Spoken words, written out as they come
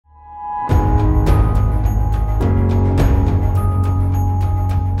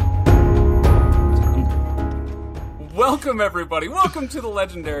Welcome, everybody. Welcome to the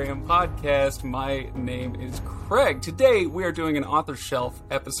Legendarium podcast. My name is Craig. Today, we are doing an Author Shelf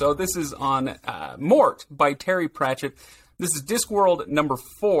episode. This is on Mort by Terry Pratchett. This is Discworld number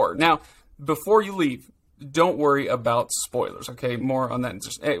 4. Now, before you leave, don't worry about spoilers, okay? More on that.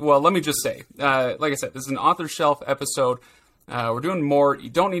 Let me just say, like I said, this is an Author Shelf episode. We're doing Mort. You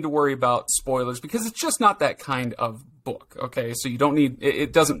don't need to worry about spoilers because it's just not that kind of book, okay? So you don't need,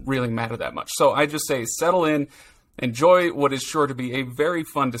 it doesn't really matter that much. So I just say settle in, enjoy what is sure to be a very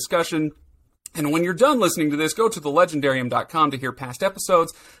fun discussion. And when you're done listening to this, go to thelegendarium.com to hear past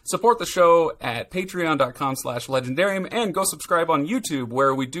episodes, support the show at patreon.com/legendarium, and go subscribe on YouTube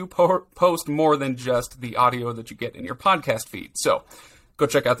where we do post more than just the audio that you get in your podcast feed. So go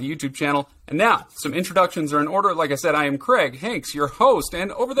check out the YouTube channel. And now, some introductions are in order. Like I said, I am Craig Hanks, your host,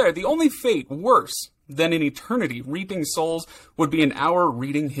 and over there, the only fate worse than in eternity reaping souls would be an hour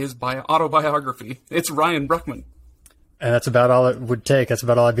reading his autobiography. It's Ryan Bruckman. And that's about all it would take. That's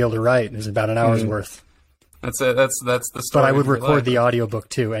about all I'd be able to write, is about an hour's worth. That's it. That's the story. But I would record the audiobook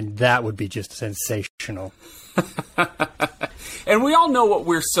too, and that would be just sensational. And we all know what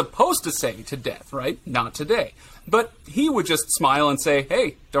we're supposed to say to death, right? Not today. But he would just smile and say,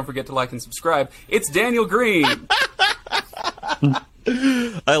 hey, don't forget to like and subscribe. It's Daniel Greene.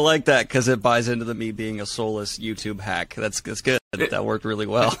 I like that because it buys into me being a soulless YouTube hack. That's good. That worked really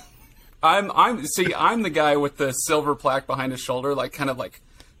well. I'm the guy with the silver plaque behind his shoulder,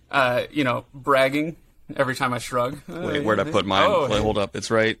 bragging every time I shrug. Wait, where'd I put mine? Hold up,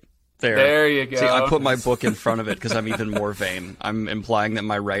 it's right there. There you go. See, I put my book in front of it because I'm even more vain. I'm implying that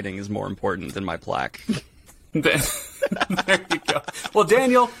my writing is more important than my plaque. There you go. Well,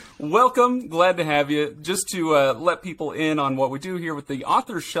 Daniel, welcome. Glad to have you. Just to let people in on what we do here with the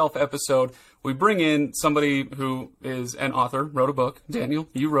Author Shelf episode, we bring in somebody who is an author, wrote a book. Daniel,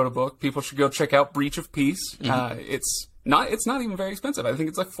 you wrote a book. People should go check out Breach of Peace. Mm-hmm. It's not even very expensive. I think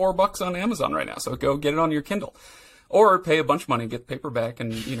it's like $4 on Amazon right now. So go get it on your Kindle. Or pay a bunch of money, get the paperback,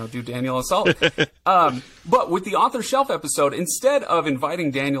 and, do Daniel a solid. But with the Author Shelf episode, instead of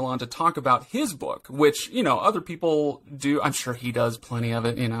inviting Daniel on to talk about his book, which, other people do, I'm sure he does plenty of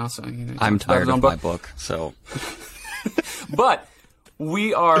it, so... I'm tired of my book, so... But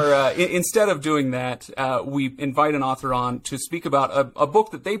we are, instead of doing that, we invite an author on to speak about a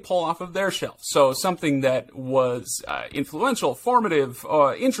book that they pull off of their shelf. So something that was influential, formative,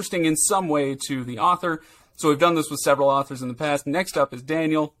 interesting in some way to the author. So we've done this with several authors in the past. Next up is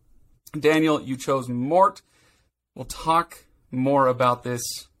Daniel. Daniel, you chose Mort. We'll talk more about this,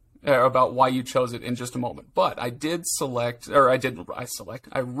 about why you chose it in just a moment. But I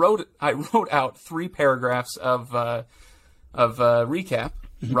wrote out 3 paragraphs of recap.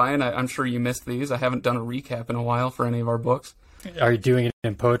 Mm-hmm. Ryan, I'm sure you missed these. I haven't done a recap in a while for any of our books. Are you doing it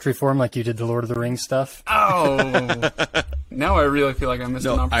in poetry form like you did the Lord of the Rings stuff? Oh, now I really feel like I missed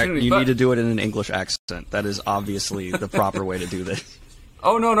an opportunity. You need to do it in an English accent. That is obviously the proper way to do this.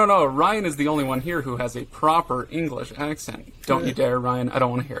 Oh, no. Ryan is the only one here who has a proper English accent. Don't you dare, Ryan. I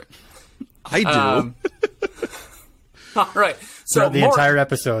don't want to hear it. I do. All right. So throughout the entire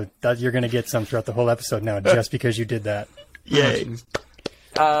episode, you're going to get some throughout the whole episode now, just because you did that. Yay.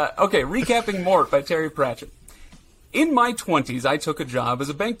 Okay, recapping Mort by Terry Pratchett. In my 20s, I took a job as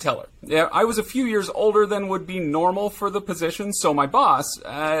a bank teller. I was a few years older than would be normal for the position, so my boss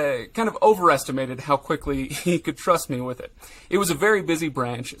kind of overestimated how quickly he could trust me with it. It was a very busy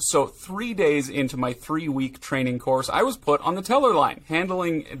branch, so 3 days into my 3-week training course, I was put on the teller line,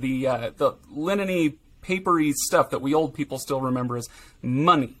 handling the linen-y, papery stuff that we old people still remember as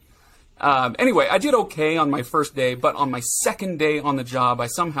money. Anyway, I did okay on my first day, but on my second day on the job, I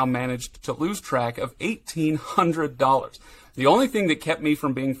somehow managed to lose track of $1,800. The only thing that kept me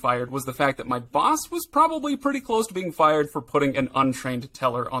from being fired was the fact that my boss was probably pretty close to being fired for putting an untrained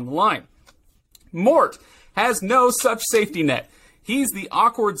teller on the line. Mort has no such safety net. He's the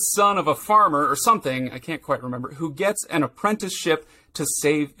awkward son of a farmer or something, I can't quite remember, who gets an apprenticeship to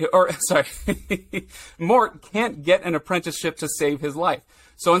save, Mort can't get an apprenticeship to save his life.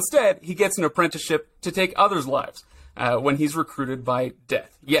 So instead, he gets an apprenticeship to take others' lives when he's recruited by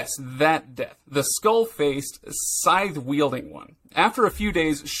Death. Yes, that Death. The skull-faced, scythe-wielding one. After a few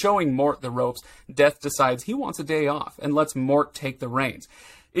days showing Mort the ropes, Death decides he wants a day off and lets Mort take the reins.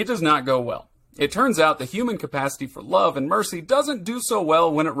 It does not go well. It turns out the human capacity for love and mercy doesn't do so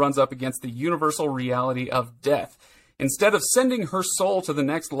well when it runs up against the universal reality of death. Instead of sending her soul to the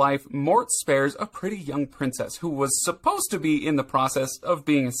next life, Mort spares a pretty young princess who was supposed to be in the process of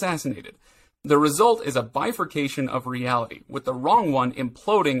being assassinated. The result is a bifurcation of reality, with the wrong one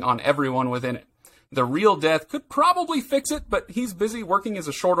imploding on everyone within it. The real Death could probably fix it, but he's busy working as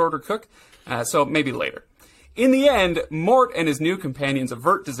a short-order cook, so maybe later. In the end, Mort and his new companions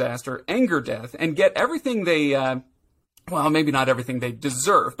avert disaster, anger death, and get everything they, well, maybe not everything they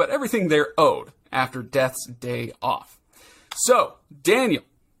deserve, but everything they're owed after Death's day off. So, Daniel,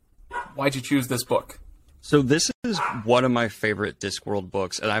 why'd you choose this book? So this is one of my favorite Discworld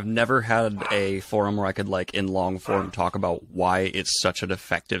books, and I've never had a forum where I could, like, in long form talk about why it's such an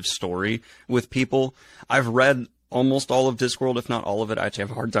effective story with people. I've read almost all of Discworld, if not all of it. I actually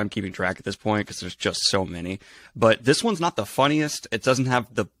have a hard time keeping track at this point because there's just so many. But this one's not the funniest. It doesn't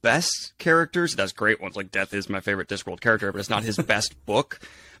have the best characters. It has great ones, like Death is my favorite Discworld character, but it's not his best book.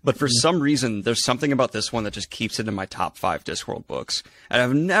 But for some reason, there's something about this one that just keeps it in my top 5 Discworld books. And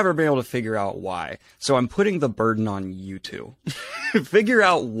I've never been able to figure out why. So I'm putting the burden on you two. Figure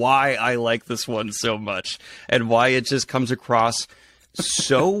out why I like this one so much. And why it just comes across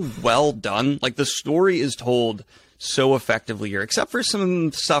so well done. Like, the story is told so effectively here. Except for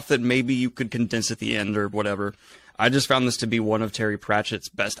some stuff that maybe you could condense at the end or whatever. I just found this to be one of Terry Pratchett's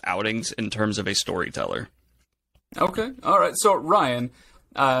best outings in terms of a storyteller. Okay. All right. So, Ryan...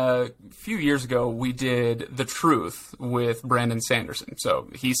 a few years ago, we did The Truth with Brandon Sanderson. So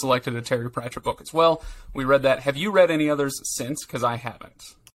he selected a Terry Pratchett book as well. We read that. Have you read any others since? Because I haven't.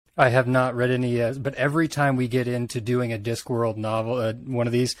 I have not read any yet, but every time we get into doing a Discworld novel, one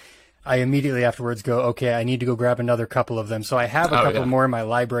of these, I immediately afterwards go, okay, I need to go grab another couple of them. So I have a couple more in my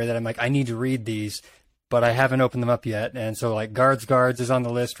library that I'm like, I need to read these, but I haven't opened them up yet. And so, like, Guards is on the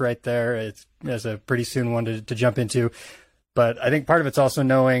list right there. It's a pretty soon one to jump into. But I think part of it's also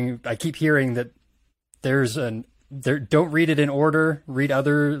knowing, I keep hearing that don't read it in order,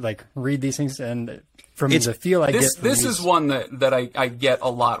 read these things. And from the feel I get from this is one that I get a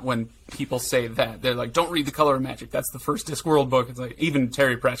lot when people say that. They're like, don't read The Color of Magic. That's the first Discworld book. It's like, even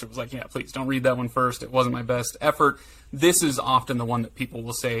Terry Pratchett was like, yeah, please don't read that one first. It wasn't my best effort. This is often the one that people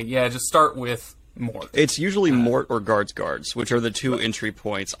will say, yeah, just start with Mort. It's usually Mort or Guards, which are the two entry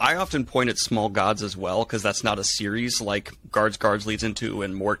points. I often point at Small Gods as well, because that's not a series like Guards leads into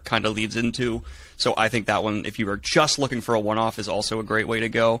and Mort kind of leads into. So I think that one, if you are just looking for a one-off, is also a great way to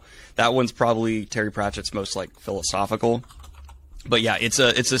go. That one's probably Terry Pratchett's most, like, philosophical. But yeah, it's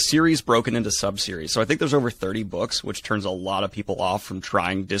a series broken into sub-series. So I think there's over 30 books, which turns a lot of people off from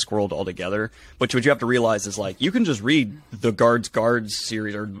trying Discworld altogether. But what you have to realize is, like, you can just read the Guards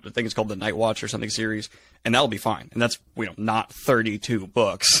series, or I think it's called the Night Watch or something series, and that'll be fine. And that's, not 32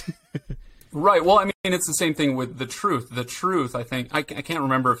 books. Right. Well, I mean, it's the same thing with The Truth. The Truth, I think, I can't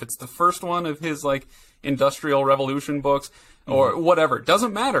remember if it's the first one of his, like, Industrial Revolution books or whatever. It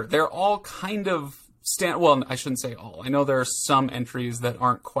doesn't matter. They're all kind of well, I shouldn't say all. I know there are some entries that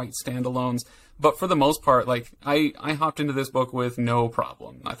aren't quite standalones, but for the most part, like, I hopped into this book with no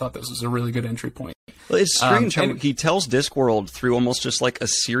problem. I thought this was a really good entry point. Well, it's strange how he tells Discworld through almost just like a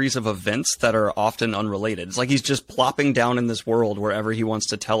series of events that are often unrelated. It's like he's just plopping down in this world wherever he wants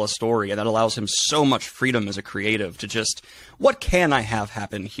to tell a story, and that allows him so much freedom as a creative to just, what can I have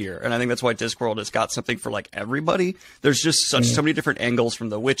happen here? And I think that's why Discworld has got something for, like, everybody. There's just so many different angles, from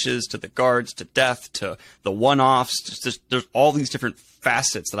the witches to the Guards to Death to the one-offs. There's all these different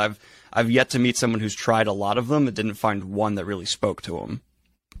facets that I've yet to meet someone who's tried a lot of them and didn't find one that really spoke to him.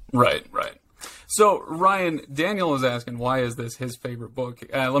 Right. So, Ryan, Daniel is asking, why is this his favorite book?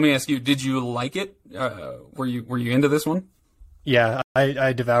 Let me ask you, did you like it? Were you into this one? Yeah,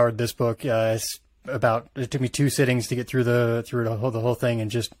 I devoured this book. It took me 2 sittings to get through the whole thing, and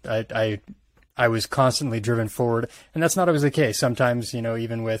just I was constantly driven forward. And that's not always the case. Sometimes,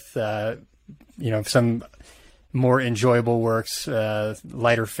 even with some more enjoyable works,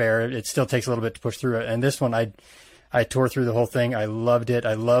 lighter fare, it still takes a little bit to push through it. And this one, I tore through the whole thing. I loved it.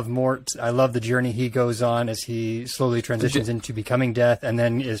 I love Mort. I love the journey he goes on as he slowly transitions into becoming Death, and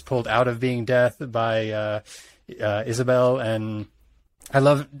then is pulled out of being Death by Isabel. And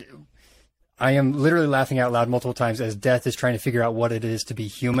I am literally laughing out loud multiple times as Death is trying to figure out what it is to be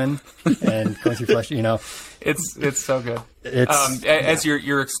human and going through flesh. It's so good. As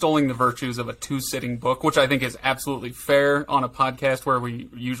you're extolling the virtues of a 2-sitting book, which I think is absolutely fair on a podcast where we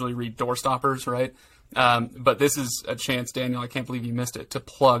usually read doorstoppers, right? But this is a chance, Daniel, I can't believe you missed it, to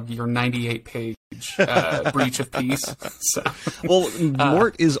plug your 98-page Breach of Peace. So, well,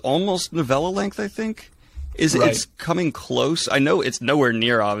 Mort is almost novella length, I think. It's coming close. I know it's nowhere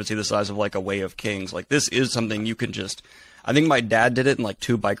near, obviously, the size of, like, A Way of Kings. Like, this is something you can just... I think my dad did it in, like,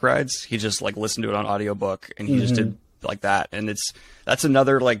 2 bike rides. He just, like, listened to it on audiobook, and he just did like that. And that's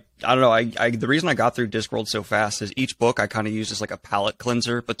another, like, I don't know, the reason I got through Discworld so fast is each book I kind of used as, like, a palate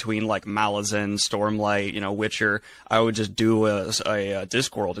cleanser between, like, Malazan, Stormlight, Witcher. I would just do a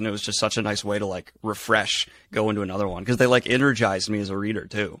Discworld, and it was just such a nice way to, like, refresh, go into another one, because they, like, energized me as a reader,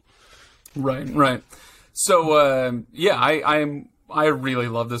 too. Right. So yeah, I really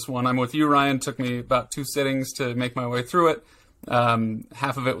love this one. I'm with you, Ryan. Took me about 2 sittings to make my way through it.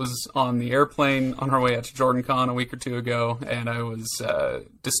 Half of it was on the airplane on our way out to JordanCon a week or 2 ago, and I was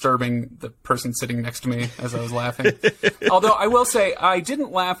disturbing the person sitting next to me as I was laughing. Although I will say I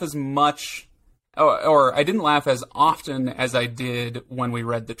didn't laugh as much, or I didn't laugh as often as I did when we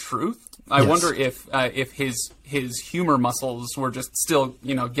read The Truth. I wonder if his humor muscles were just still,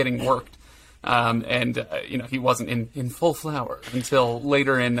 getting worked. He wasn't in full flower until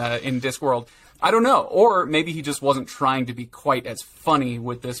later in Discworld. I don't know. Or maybe he just wasn't trying to be quite as funny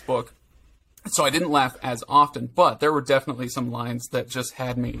with this book. So I didn't laugh as often, but there were definitely some lines that just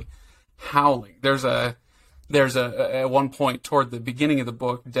had me howling. There's at one point toward the beginning of the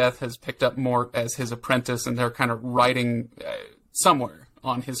book, Death has picked up Mort as his apprentice, and they're kind of riding somewhere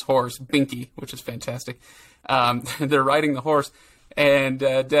on his horse, Binky, which is fantastic. They're riding the horse, and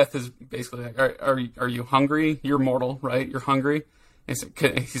Death is basically like, are you hungry? You're mortal, right? You're hungry? He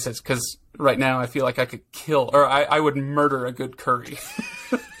says, because right now I feel like I could kill, or I would murder a good curry.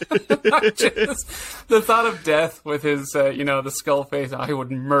 The thought of Death with his, the skull face, I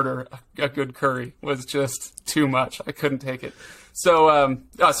would murder a good curry, was just too much. I couldn't take it. So,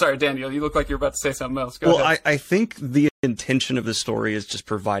 sorry, Daniel, you look like you're about to say something else. Go ahead. I think the intention of the story is just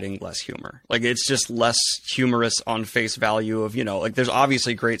providing less humor. Like, it's just less humorous on face value of, there's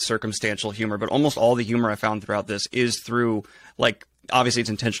obviously great circumstantial humor, but almost all the humor I found throughout this is through, obviously it's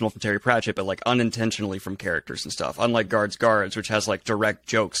intentional from Terry Pratchett, but unintentionally from characters and stuff. Unlike Guards, which has direct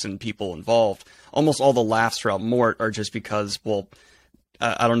jokes and people involved, almost all the laughs throughout Mort are just because,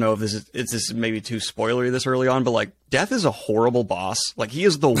 I don't know if this is maybe too spoilery this early on, but Death is a horrible boss. He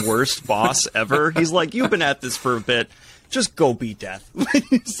is the worst boss ever. He's you've been at this for a bit. Just go be Death.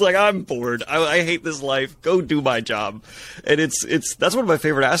 It's I'm bored. I hate this life. Go do my job. And that's one of my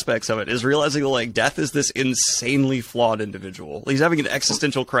favorite aspects of it, is realizing Death is this insanely flawed individual. He's having an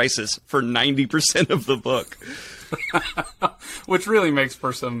existential crisis for 90% of the book. Which really makes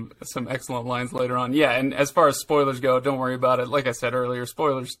for some excellent lines later on. Yeah, and as far as spoilers go, don't worry about it. Like I said earlier,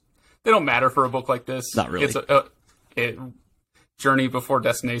 spoilers, they don't matter for a book like this. Not really. It's journey before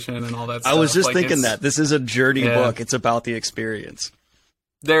destination and all that stuff. I was just thinking that. This is a journey book. It's about the experience.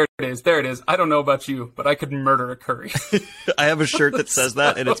 There it is. I don't know about you, but I could murder a curry. I have a shirt that says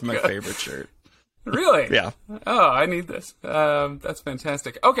that, and it's my favorite shirt. Really? Yeah. Oh, I need this. That's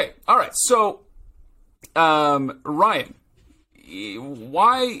fantastic. Okay, all right. So, Ryan,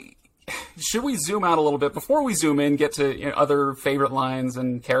 why should we zoom out a little bit before we zoom in, get to other favorite lines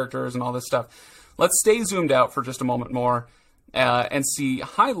and characters and all this stuff? Let's stay zoomed out for just a moment more. And see,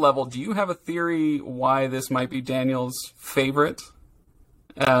 high level, do you have a theory why this might be Daniel's favorite?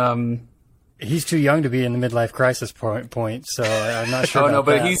 He's too young to be in the midlife crisis point, so I'm not sure.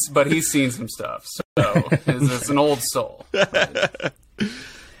 But he's seen some stuff, so it's an old soul. Right?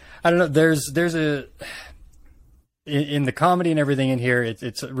 I don't know. There's in the comedy and everything in here,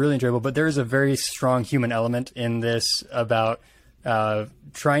 it's really enjoyable, but there is a very strong human element in this about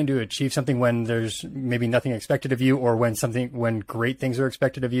trying to achieve something when there's maybe nothing expected of you, or when great things are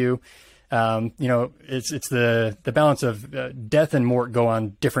expected of you. It's the balance of Death and Mort go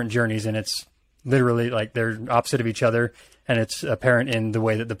on different journeys, and it's literally they're opposite of each other, and it's apparent in the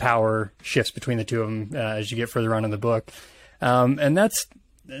way that the power shifts between the two of them as you get further on in the book. And that's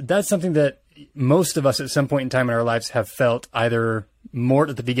something that most of us at some point in time in our lives have felt, either Mort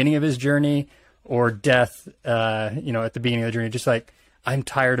at the beginning of his journey or Death, at the beginning of the journey, just I'm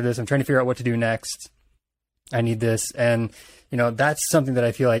tired of this. I'm trying to figure out what to do next. I need this. And, that's something that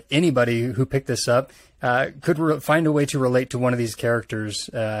I feel like anybody who picked this up could find a way to relate to one of these characters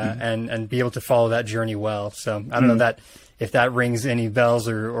and be able to follow that journey well. So I don't know if that rings any bells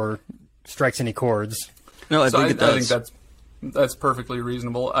or strikes any chords. No, I think it does. I think that's perfectly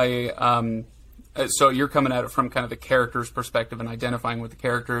reasonable. So you're coming at it from kind of the character's perspective and identifying with the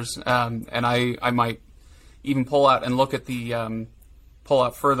characters, and I might even pull out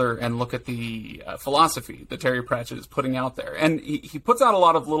further and look at the philosophy that Terry Pratchett is putting out there, and he puts out a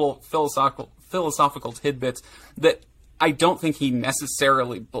lot of little philosophical tidbits that I don't think he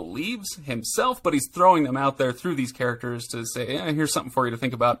necessarily believes himself, but he's throwing them out there through these characters to say, here's something for you to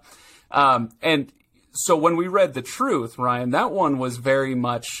think about, and. So when we read The Truth, Ryan, that one was very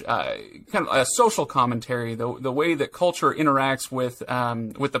much kind of a social commentary, the way that culture interacts with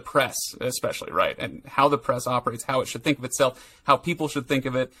the press, especially, right, and how the press operates, how it should think of itself, how people should think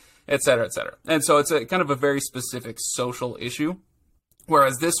of it, et cetera, et cetera. And so it's a kind of a very specific social issue.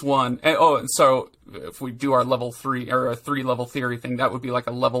 Whereas this one, so if we do our level 3 or a 3-level theory thing, that would be like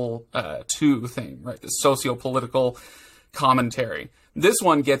a level 2 thing, right? The socio-political commentary. This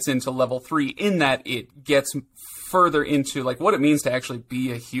one gets into level 3 in that it gets further into like what it means to actually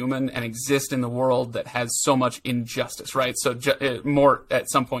be a human and exist in the world that has so much injustice, right? So Mort at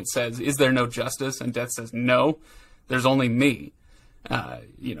some point says, "Is there no justice?" And Death says, "No, there's only me."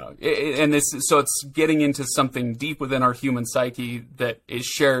 And so it's getting into something deep within our human psyche that is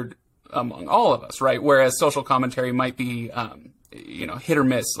shared among all of us, right? Whereas social commentary might be, hit or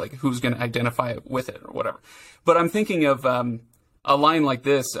miss, like who's going to identify with it or whatever. But I'm thinking of a line like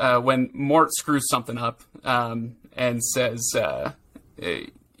this when Mort screws something up and says,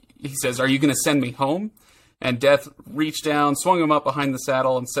 he says, "Are you going to send me home?" And Death reached down, swung him up behind the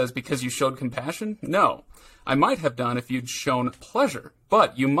saddle, and says, "Because you showed compassion? No. I might have done if you'd shown pleasure,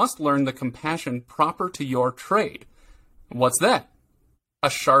 but you must learn the compassion proper to your trade." What's that?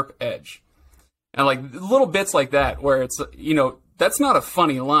 A sharp edge. And like little bits like that where it's, that's not a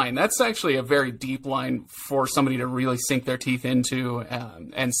funny line. That's actually a very deep line for somebody to really sink their teeth into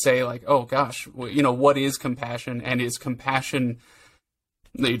and say like, oh gosh, what is compassion? And is compassion,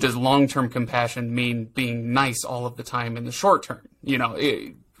 does long-term compassion mean being nice all of the time in the short term?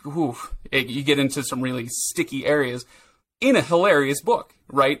 You get into some really sticky areas in a hilarious book,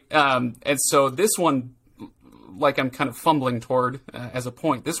 right? And so this one, like I'm kind of fumbling toward as a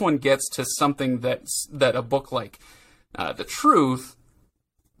point, this one gets to something that a book like The Truth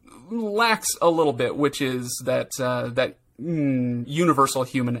lacks a little bit, which is that universal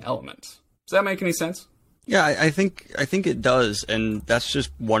human element. Does that make any sense? Yeah, I think it does, and that's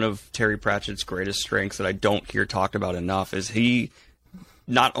just one of Terry Pratchett's greatest strengths that I don't hear talked about enough. Is he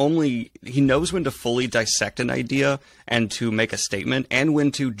knows when to fully dissect an idea and to make a statement, and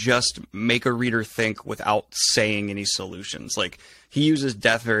when to just make a reader think without saying any solutions. Like, he uses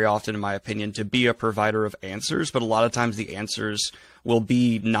death very often, in my opinion, to be a provider of answers, but a lot of times the answers will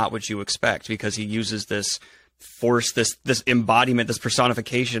be not what you expect, because he uses this force, this embodiment, this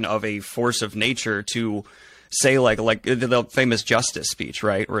personification of a force of nature to say like the famous justice speech,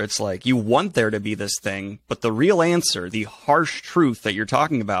 right? Where it's like, you want there to be this thing, but the real answer, the harsh truth that you're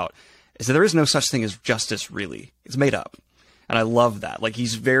talking about, is that there is no such thing as justice, really. It's made up. And I love that. Like,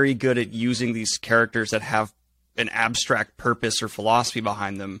 he's very good at using these characters that have an abstract purpose or philosophy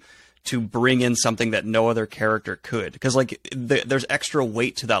behind them to bring in something that no other character could. Because, like, there's extra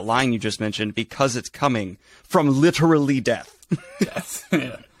weight to that line you just mentioned because it's coming from literally death. Yes.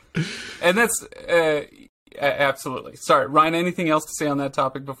 Yeah. And that's... absolutely. Sorry, Ryan, anything else to say on that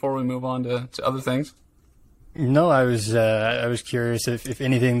topic before we move on to other things? No, I was curious if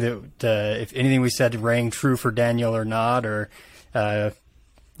anything if anything we said rang true for Daniel or not, or I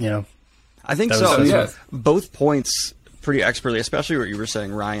think so. Yes. Both points pretty expertly, especially what you were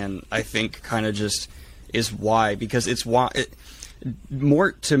saying, Ryan. I think kind of just is why, because it's why.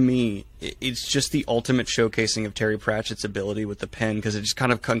 Mort, to me, it's just the ultimate showcasing of Terry Pratchett's ability with the pen, because it just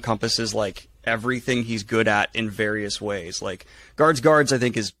kind of encompasses like everything he's good at in various ways. Like Guards, I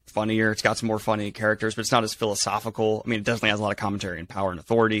think, is funnier. It's got some more funny characters, but it's not as philosophical. I mean, it definitely has a lot of commentary and power and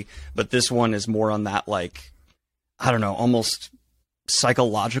authority, but this one is more on that, like, I don't know, almost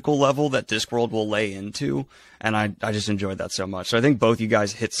psychological level that Discworld will lay into, and I just enjoyed that so much. So I think both you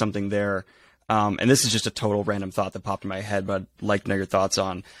guys hit something there. And this is just a total random thought that popped in my head, but I'd like to know your thoughts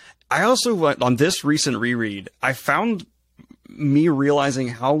on. I also, on this recent reread, I found me realizing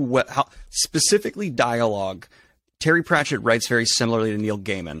how specifically dialogue, Terry Pratchett writes very similarly to Neil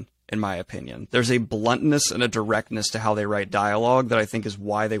Gaiman, in my opinion. There's a bluntness and a directness to how they write dialogue that I think is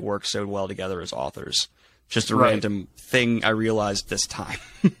why they work so well together as authors. Just a random thing I realized this time.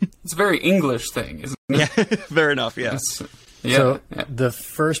 It's a very English thing, isn't it? Yeah, fair enough, yeah. So the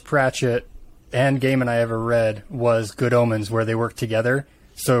first Pratchett and Gaiman I ever read was Good Omens, where they worked together.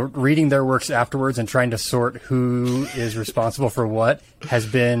 So reading their works afterwards and trying to sort who is responsible for what has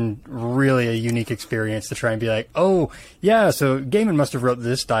been really a unique experience, to try and be like, oh, yeah, so Gaiman must have wrote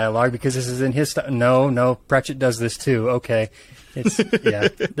this dialogue because this is in his style. No, Pratchett does this too. Okay. It's, yeah.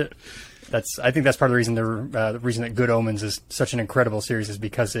 I think that's part of the reason the reason that Good Omens is such an incredible series is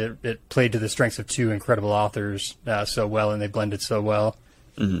because it played to the strengths of two incredible authors so well, and they blended so well.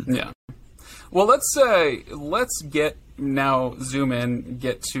 Mm-hmm. Yeah. Well, let's zoom in,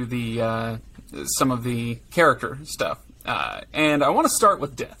 get to the some of the character stuff, and I want to start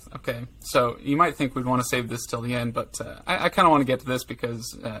with Death. Okay, so you might think we'd want to save this till the end, but I kind of want to get to this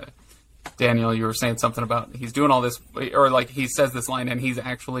because Daniel, you were saying something about he's doing all this, or like he says this line, and he's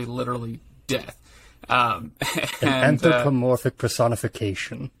actually literally Death. An anthropomorphic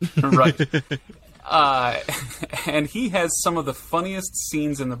personification, right? And he has some of the funniest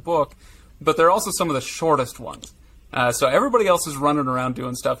scenes in the book. But they're also some of the shortest ones. So everybody else is running around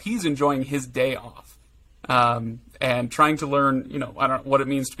doing stuff. He's enjoying his day off. and trying to learn, I don't know what it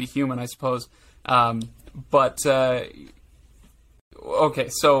means to be human, I suppose. Okay,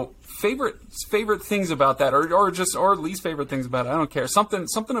 so favorite things about that, or least favorite things about it. I don't care.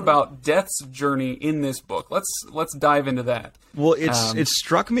 Something about Death's journey in this book. Let's dive into that. Well, it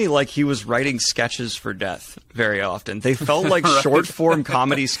struck me like he was writing sketches for Death very often. They felt like Right. short form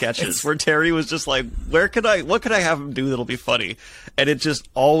comedy sketches where Terry was just like, what could I have him do that'll be funny? And it just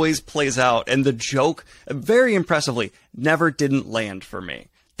always plays out. And the joke, very impressively, never didn't land for me.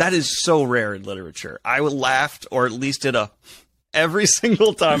 That is so rare in literature. I laughed, or at least did every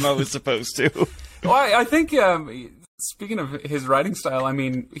single time I was supposed to. Well, I think, speaking of his writing style, I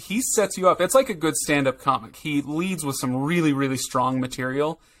mean, he sets you up. It's like a good stand-up comic. He leads with some really, really strong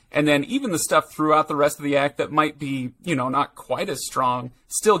material, and then even the stuff throughout the rest of the act that might be, not quite as strong,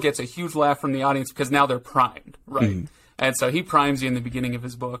 still gets a huge laugh from the audience because now they're primed, right? Mm. And so he primes you in the beginning of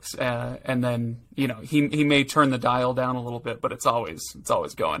his books, and then, he may turn the dial down a little bit, but it's always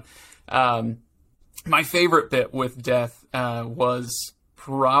going. My favorite bit with Death was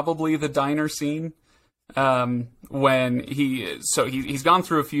probably the diner scene, when he's gone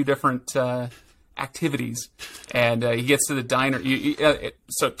through a few different activities, and he gets to the diner.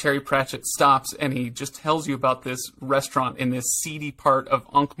 So Terry Pratchett stops, and he just tells you about this restaurant in this seedy part of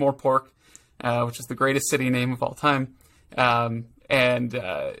Ankh-Morpork, which is the greatest city name of all time. And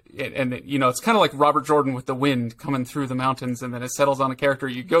it's kind of like Robert Jordan with the wind coming through the mountains, and then it settles on a character.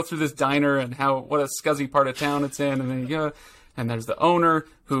 You go through this diner and what a scuzzy part of town it's in, and then you go, and there's the owner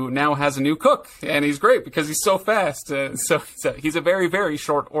who now has a new cook, and he's great because he's so fast. So he's a very, very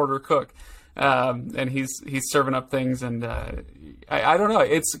short order cook, and he's serving up things, and I don't know.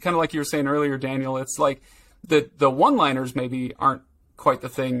 It's kind of like you were saying earlier, Daniel. It's like the one-liners maybe aren't quite the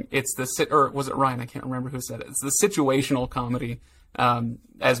thing. It's or was it Ryan? I can't remember who said it. It's the situational comedy.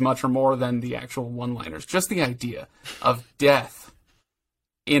 As much or more than the actual one-liners. Just the idea of Death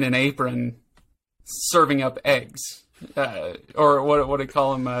in an apron serving up eggs, or what do they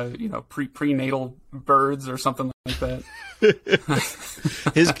call them? Prenatal birds or something like that.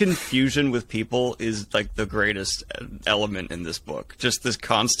 His confusion with people is like the greatest element in this book. Just this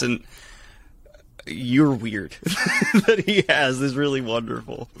constant, you're weird that he has is really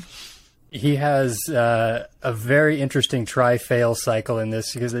wonderful. He has a very interesting try-fail cycle in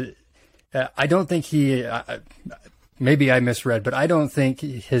this, because I don't think maybe I misread, but I don't think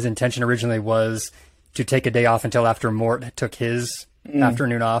his intention originally was to take a day off until after Mort took his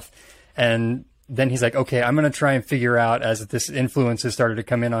afternoon off. And then he's like, okay, I'm going to try and figure out, as this influence has started to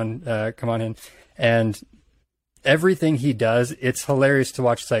come on in. And everything he does, it's hilarious to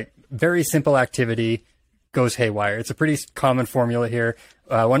watch. It's like very simple activity goes haywire. It's a pretty common formula here.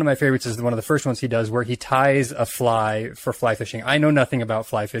 One of my favorites is one of the first ones he does, where he ties a fly for fly fishing. I know nothing about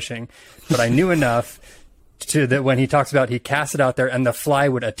fly fishing, but I knew enough that when he talks about, he casts it out there and the fly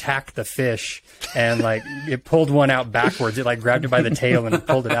would attack the fish, and like it pulled one out backwards. It like grabbed it by the tail and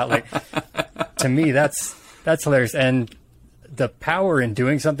pulled it out. Like, to me, that's hilarious. And the power in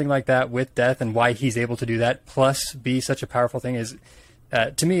doing something like that with Death, and why he's able to do that, plus be such a powerful thing, is,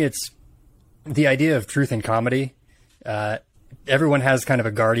 to me, it's the idea of truth in comedy. Everyone has kind of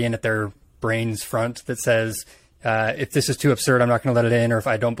a guardian at their brain's front that says, if this is too absurd, I'm not going to let it in. Or if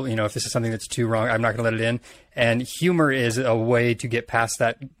I don't, if this is something that's too wrong, I'm not going to let it in. And humor is a way to get past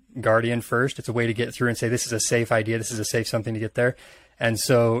that guardian first. It's a way to get through and say, this is a safe idea. This is a safe something to get there. And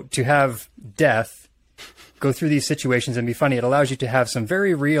so to have Death go through these situations and be funny, it allows you to have some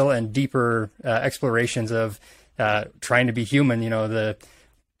very real and deeper explorations of trying to be human.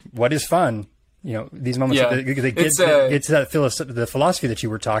 What is fun? These moments, they get to the philosophy that you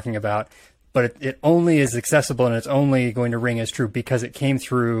were talking about, but it only is accessible, and it's only going to ring as true because it came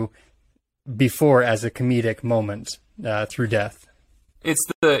through before as a comedic moment through Death. It's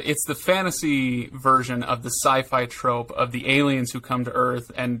the fantasy version of the sci-fi trope of the aliens who come to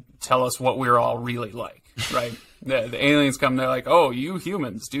Earth and tell us what we're all really like, right? The aliens come, they're like, oh, you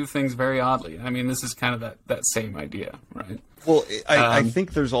humans do things very oddly. I mean, this is kind of that same idea, right? Well, I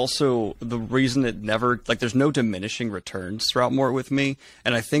think there's also the reason it never, like, there's no diminishing returns throughout Mort with me.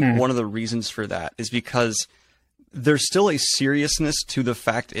 And I think one of the reasons for that is because there's still a seriousness to the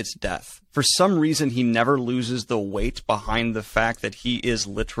fact it's Death. For some reason, he never loses the weight behind the fact that he is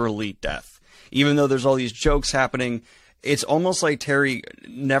literally Death. Even though there's all these jokes happening, it's almost like Terry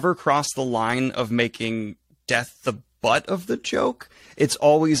never crossed the line of making Death the butt of the joke. It's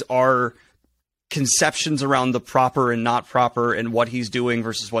always our conceptions around the proper and not proper and what he's doing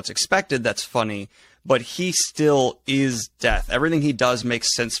versus what's expected that's funny, but he still is Death. Everything he does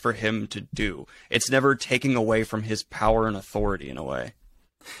makes sense for him to do. It's never taking away from his power and authority in a way.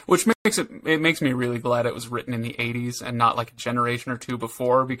 Which makes me really glad it was written in the 80s and not like a generation or two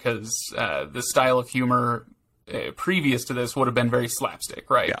before, because the style of humor previous to this would have been very slapstick,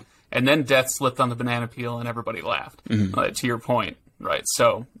 right? Yeah. And then death slipped on the banana peel and everybody laughed, to your point, right?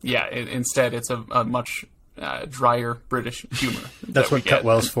 So, yeah, instead it's a much drier British humor. That's what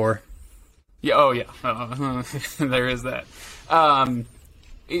Cutwell's for. Yeah, oh yeah, there is that.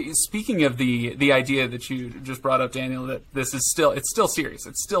 Speaking of the idea that you just brought up, Daniel, that it's still serious,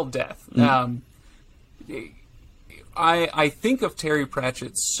 it's still death. I think of Terry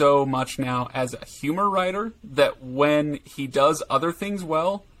Pratchett so much now as a humor writer that when he does other things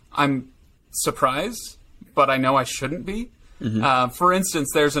well, I'm surprised, but I know I shouldn't be. For instance,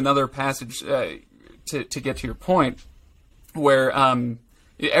 there's another passage, to get to your point, where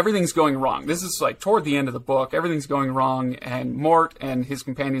everything's going wrong. This is like toward the end of the book. Everything's going wrong, and Mort and his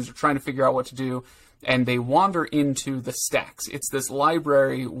companions are trying to figure out what to do, and they wander into the stacks. It's this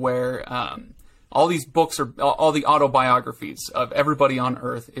library where all these books all the autobiographies of everybody on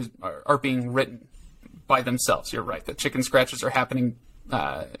Earth are being written by themselves. You're right. The chicken scratches are happening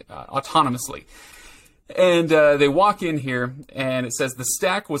autonomously. And they walk in here, and it says, the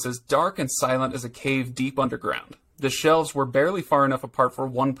stack was as dark and silent as a cave deep underground. The shelves were barely far enough apart for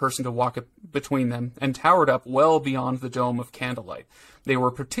one person to walk between them, and towered up well beyond the dome of candlelight. They were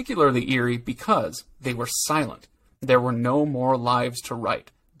particularly eerie because they were silent. There were no more lives to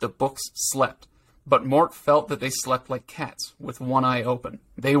write. The books slept. But Mort felt that they slept like cats, with one eye open.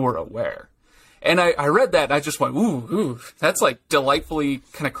 They were aware. And I read that, and I just went, ooh, that's like delightfully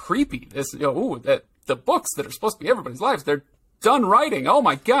kind of creepy. That the books that are supposed to be everybody's lives, they're done writing. Oh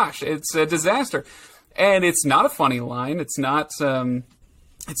my gosh, it's a disaster. And it's not a funny line. It's not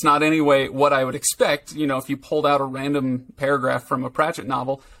any way what I would expect, if you pulled out a random paragraph from a Pratchett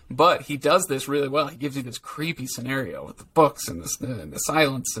novel. But he does this really well. He gives you this creepy scenario with the books and the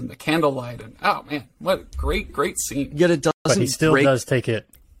silence and the candlelight. And, oh, man, what a great scene. Yet it doesn't. But he still does take it.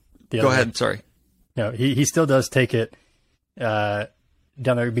 Go ahead, sorry. No, he still does take it down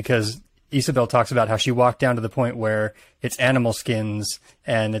there, because Isabel talks about how she walked down to the point where it's animal skins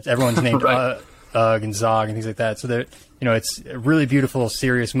and everyone's named right. Ugg and Zog and things like that. So there, it's a really beautiful,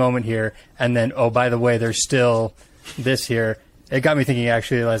 serious moment here. And then, oh, by the way, there's still this here. It got me thinking,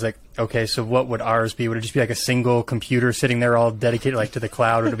 actually. I was like, okay, so what would ours be? Would it just be like a single computer sitting there all dedicated like to the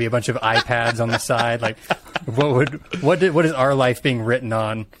cloud? Would it be a bunch of iPads on the side? Like, what is our life being written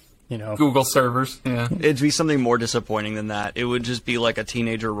on? Google servers. Yeah. It'd be something more disappointing than that. It would just be like a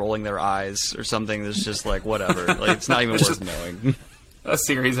teenager rolling their eyes or something that's just like, whatever. Like, it's not even worth knowing. A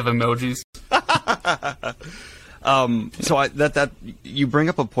series of emojis. So you bring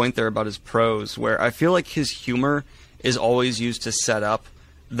up a point there about his prose, where I feel like his humor is always used to set up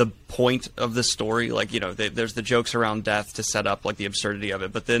the point of the story. Like, there's the jokes around death to set up like the absurdity of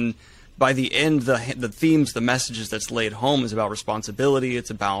it, but then by the end, the themes, the messages that's laid home is about responsibility. It's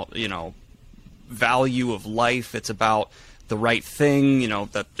about, value of life. It's about the right thing,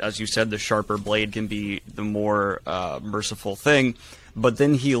 that, as you said, the sharper blade can be the more merciful thing. But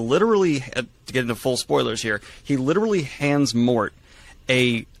then he literally, to get into full spoilers here, he literally hands Mort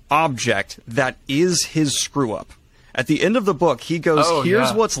a object that is his screw-up. At the end of the book, he goes,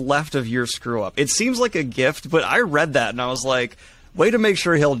 here's what's left of your screw-up. It seems like a gift, but I read that and I was like, way to make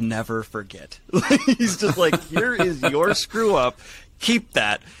sure he'll never forget. He's just like, here is your screw-up. Keep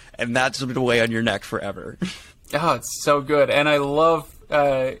that, and that's going to weigh on your neck forever. Oh, it's so good. And I love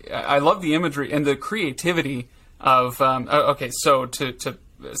the imagery and the creativity of, okay, so to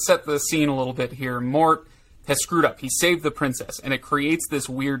set the scene a little bit here, Mort has screwed up. He saved the princess, and it creates this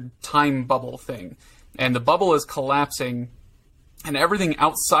weird time bubble thing. And the bubble is collapsing, and everything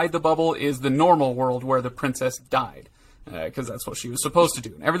outside the bubble is the normal world where the princess died, because that's what she was supposed to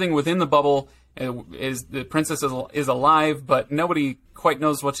do. And everything within the bubble is the princess is alive, but nobody quite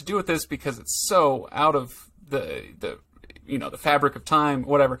knows what to do with this because it's so out of the fabric of time,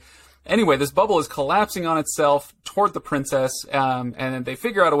 whatever. Anyway, this bubble is collapsing on itself toward the princess, and they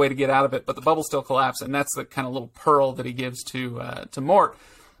figure out a way to get out of it, but the bubble still collapses, and that's the kind of little pearl that he gives to Mort.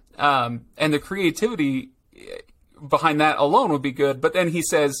 And the creativity behind that alone would be good, but then he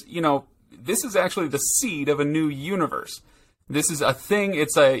says, this is actually the seed of a new universe. This is a thing,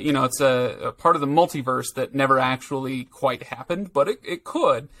 it's a part of the multiverse that never actually quite happened, but it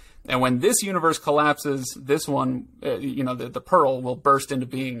could. And when this universe collapses, this one, the pearl will burst into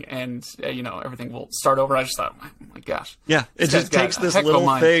being, and everything will start over. I just thought, oh my gosh. Yeah, it just takes this little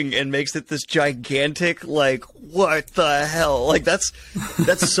thing and makes it this gigantic, like, what the hell? Like, that's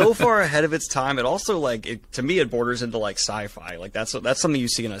so far ahead of its time. It also, like, to me, it borders into, like, sci-fi. Like, that's something you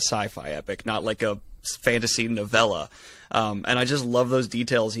see in a sci-fi epic, not like a fantasy novella. And I just love those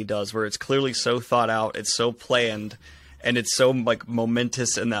details he does, where it's clearly so thought out, it's so planned, and it's so, like,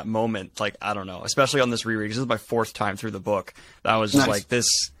 momentous in that moment. Like, I don't know, especially on this reread. This is my 4th time through the book. I was just like,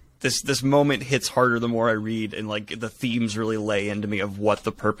 this moment hits harder the more I read, and, like, the themes really lay into me of what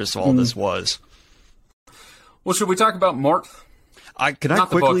the purpose of all this was. Well, should we talk about Mort?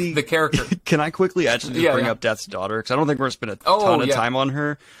 The character. Can I quickly actually just bring up Death's daughter? Because I don't think we're going to spend a ton of time on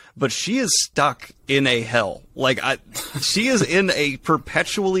her. But she is stuck in a hell. Like, she is in a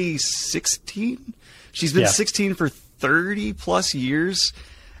perpetually 16. She's been 16 for 30 plus years.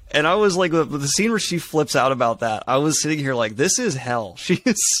 And I was like, the scene where she flips out about that, I was sitting here like, this is hell. She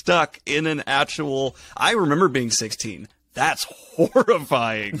is stuck in an actual... I remember being 16. That's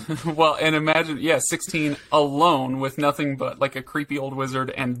horrifying. Well, and imagine, 16 alone with nothing but like a creepy old wizard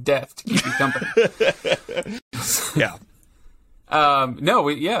and death to keep you company. Yeah.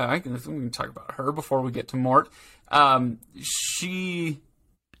 We can talk about her before we get to Mort. Let's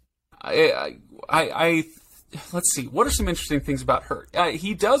see, what are some interesting things about her?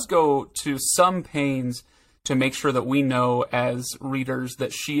 He does go to some pains to make sure that we know as readers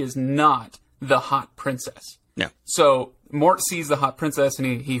that she is not the hot princess. Yeah. So Mort sees the hot princess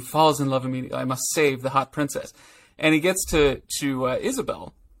and he falls in love immediately. I must save the hot princess. And he gets to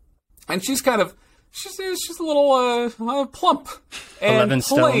Isabel, and she's a little plump and 11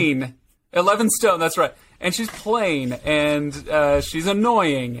 plain. stone. 11 stone, that's right. And she's plain, and she's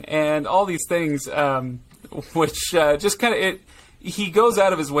annoying, and all these things, which just kind of he goes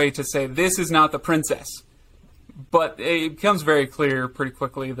out of his way to say this is not the princess. But it becomes very clear pretty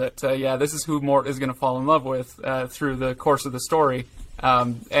quickly that, this is who Mort is going to fall in love with through the course of the story.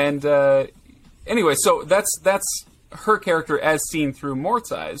 Anyway, so that's her character as seen through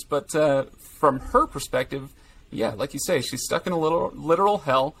Mort's eyes. But from her perspective, like you say, she's stuck in a literal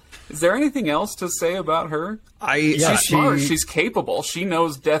hell. Is there anything else to say about her? She's smart. She's capable. She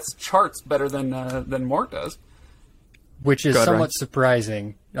knows Death's charts better than Mort does. Which is somewhat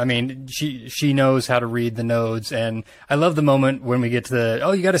surprising. I mean, she knows how to read the nodes, and I love the moment when we get to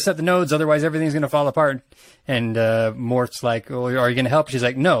you got to set the nodes, otherwise everything's going to fall apart. And Mort's like, "Oh, are you going to help?" She's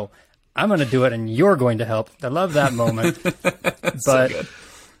like, "No, I'm going to do it, and you're going to help." I love that moment. But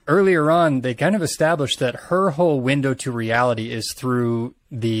earlier on, they kind of established that her whole window to reality is through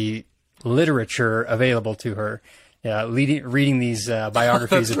the literature available to her. Reading these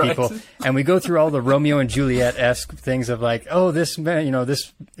biographies of people, and we go through all the Romeo and Juliet-esque things of like, oh, this man,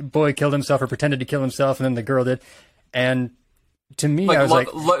 this boy killed himself or pretended to kill himself, and then the girl did. And to me, I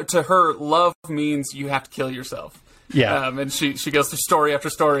was to her, love means you have to kill yourself. Yeah, and she goes through story after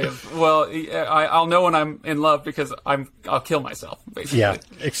story of, well, I'll know when I'm in love because I'll kill myself, basically. Yeah,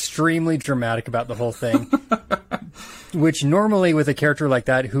 extremely dramatic about the whole thing. Which normally with a character like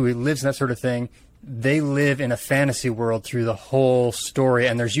that who lives in that sort of thing, they live in a fantasy world through the whole story,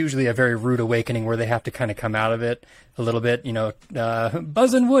 and there's usually a very rude awakening where they have to kind of come out of it a little bit.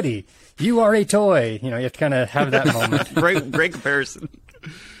 Buzz and Woody, you are a toy. You have to kind of have that moment. Great comparison.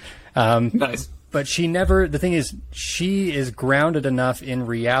 Nice. But the thing is, she is grounded enough in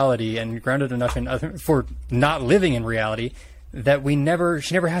reality and grounded enough for not living in reality that she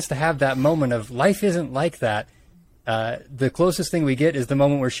never has to have that moment of life isn't like that. The closest thing we get is the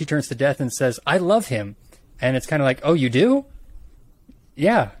moment where she turns to Death and says, I love him. And it's kind of like, oh, you do?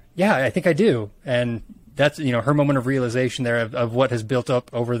 Yeah, I think I do. And that's, her moment of realization there of what has built up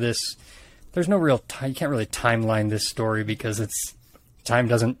over this. There's no real time. You can't really timeline this story because time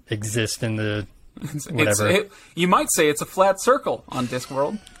doesn't exist in the whatever. You might say it's a flat circle on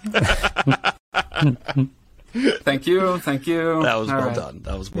Discworld. Thank you. That was well done.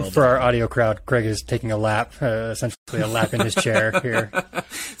 That was well done. For our audio crowd, Craig is taking a lap, essentially a lap in his chair here.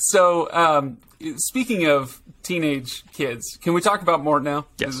 So, speaking of teenage kids, can we talk about Mort now?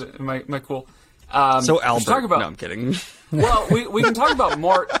 Yes. Am I cool? So Albert. Talk about, no, I'm kidding. Well, we can talk about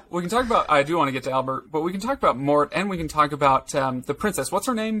Mort. We can talk about. I do want to get to Albert, but we can talk about Mort, and we can talk about the princess. What's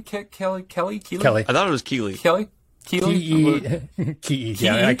her name? Kelly. Kelly. I thought it was Keely. Kelly. Keely.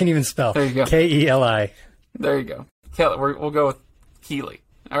 Yeah, I can even spell. There you go. Keli. There you go. Kelly. We'll go with Keely.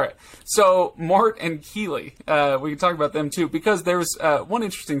 All right. So Mort and Keely, we can talk about them too, because there's one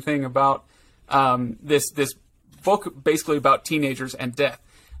interesting thing about this book, basically about teenagers and death.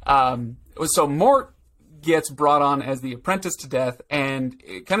 So Mort gets brought on as the apprentice to Death, and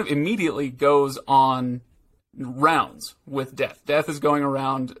it kind of immediately goes on rounds with Death. Death is going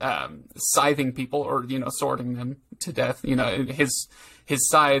around scything people, or swording them to death. His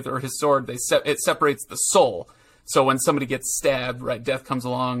scythe or his sword, it separates the soul. So when somebody gets stabbed, right, death comes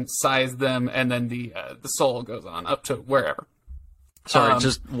along, sighs them, and then the soul goes on up to wherever. Sorry,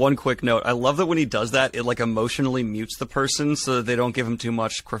 just one quick note. I love that when he does that, it like emotionally mutes the person so that they don't give him too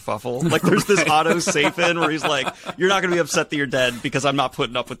much kerfuffle. Like there's this auto safe in where he's like, "You're not going to be upset that you're dead because I'm not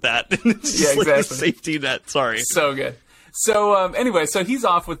putting up with that." It's just like a safety net. Sorry. So good. So anyway, so he's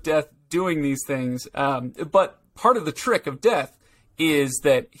off with death doing these things, but part of the trick of death is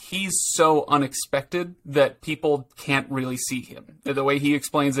that he's so unexpected that people can't really see him. The way he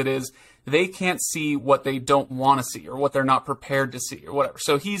explains it is, they can't see what they don't want to see or what they're not prepared to see or whatever.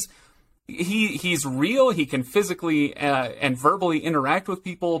 So he's real. He can physically and verbally interact with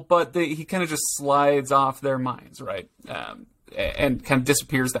people, but he kind of just slides off their minds, right? And kind of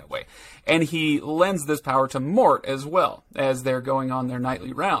disappears that way. And he lends this power to Mort as well as they're going on their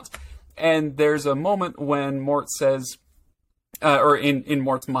nightly rounds. And there's a moment when Mort says, or in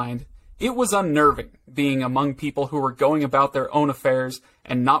Mort's mind, it was unnerving being among people who were going about their own affairs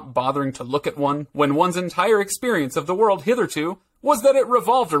and not bothering to look at one when one's entire experience of the world hitherto was that it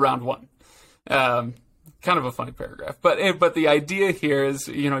revolved around one. Kind of a funny paragraph. But the idea here is,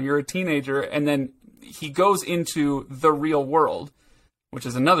 you're a teenager and then he goes into the real world, which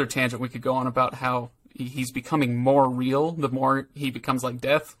is another tangent we could go on about how he's becoming more real the more he becomes like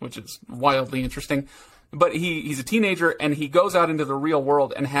death, which is wildly interesting. But he's a teenager, and he goes out into the real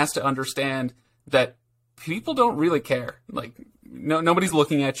world and has to understand that people don't really care. Like, nobody's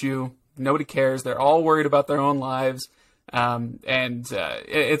looking at you. Nobody cares. They're all worried about their own lives.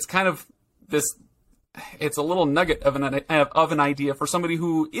 It's kind of this... It's a little nugget of an idea for somebody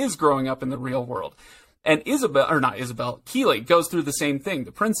who is growing up in the real world. And Keeley goes through the same thing.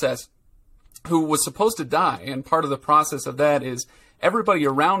 The princess, who was supposed to die, and part of the process of that is everybody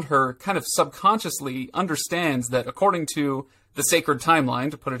around her kind of subconsciously understands that according to the sacred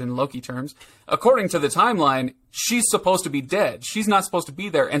timeline, to put it in Loki terms, according to the timeline, she's supposed to be dead. She's not supposed to be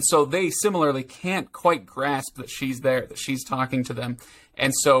there. And so they similarly can't quite grasp that she's there, that she's talking to them.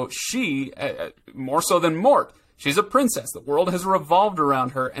 And so she, more so than Mort, she's a princess. The world has revolved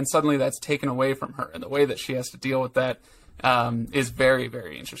around her, and suddenly that's taken away from her. And the way that she has to deal with that is very,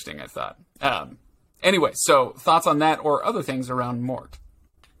 very interesting, I thought. Anyway, so thoughts on that or other things around Mort?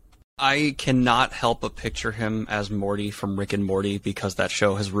 I cannot help but picture him as Morty from Rick and Morty because that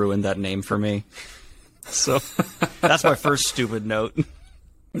show has ruined that name for me. So that's my first stupid note.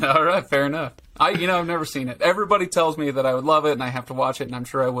 All right, fair enough. I've never seen it. Everybody tells me that I would love it and I have to watch it, and I'm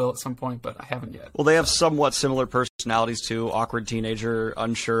sure I will at some point, but I haven't yet. Well, they have somewhat similar personalities too. Awkward teenager,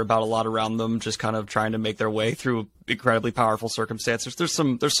 unsure about a lot around them, just kind of trying to make their way through incredibly powerful circumstances. There's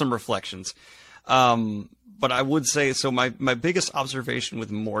some reflections. But I would say, so my biggest observation with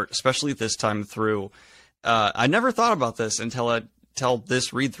Mort, especially this time through, I never thought about this until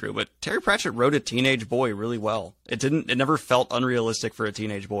this read through, but Terry Pratchett wrote a teenage boy really well. It never felt unrealistic for a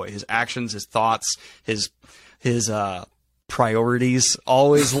teenage boy. His actions, his thoughts, his priorities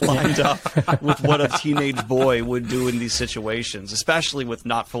always lined up with what a teenage boy would do in these situations, especially with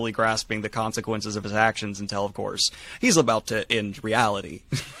not fully grasping the consequences of his actions until, of course, he's about to end reality.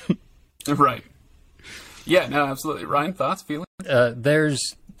 Right. Yeah, no, absolutely. Ryan, thoughts, feelings?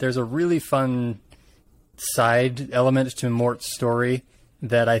 There's a really fun side element to Mort's story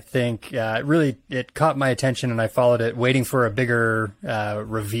that I think really it caught my attention, and I followed it waiting for a bigger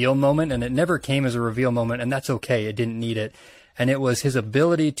reveal moment, and it never came as a reveal moment, and that's okay. It didn't need it. And it was his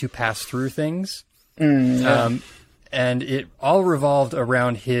ability to pass through things. And it all revolved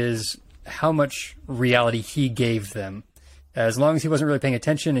around how much reality he gave them. As long as he wasn't really paying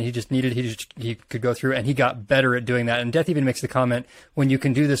attention and he could go through, and he got better at doing that. And Death even makes the comment, when you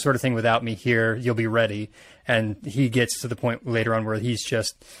can do this sort of thing without me here, you'll be ready. And he gets to the point later on where he's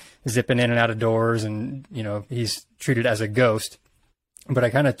just zipping in and out of doors and, he's treated as a ghost. But I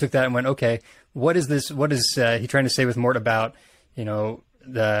kind of took that and went, okay, what is this? What is he trying to say with Mort about,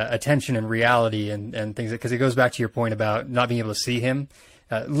 the attention and reality and things? Because it goes back to your point about not being able to see him.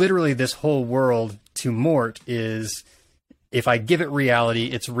 Literally, this whole world to Mort is, if I give it reality,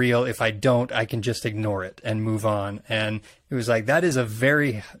 it's real. If I don't, I can just ignore it and move on. And it was like, that is a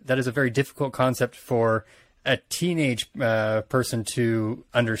very difficult concept for a teenage person to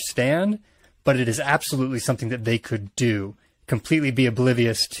understand, but it is absolutely something that they could do. Completely be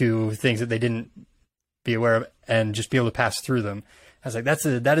oblivious to things that they didn't be aware of and just be able to pass through them. I was like,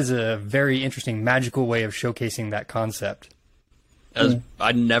 that is a very interesting, magical way of showcasing that concept.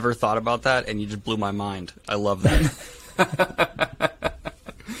 I never thought about that, and you just blew my mind. I love that.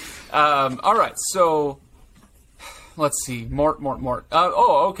 All right, so let's see. Mort.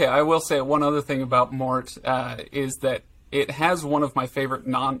 Okay, I will say one other thing about Mort is that it has one of my favorite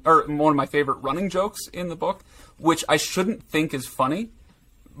one of my favorite running jokes in the book, which I shouldn't think is funny,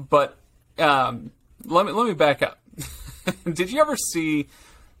 but let me back up. Did you ever see?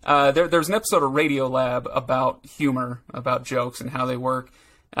 There's an episode of Radiolab about humor, about jokes and how they work,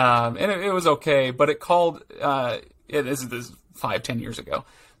 and it was okay, but it called this is 5-10 years ago.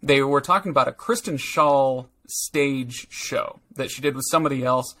 They were talking about a Kristen Schaal stage show that she did with somebody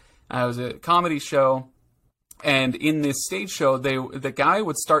else. It was a comedy show, and in this stage show, the guy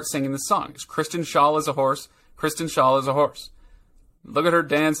would start singing the song. Kristen Schaal is a horse. Kristen Schaal is a horse. Look at her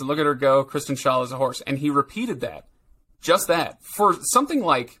dance and look at her go. Kristen Schaal is a horse. And he repeated that, just that, for something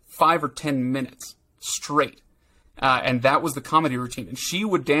like 5 or 10 minutes straight. And that was the comedy routine. And she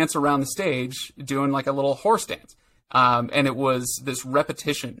would dance around the stage doing like a little horse dance. And it was this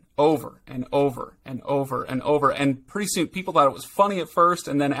repetition over and over and over and over. And pretty soon people thought it was funny at first.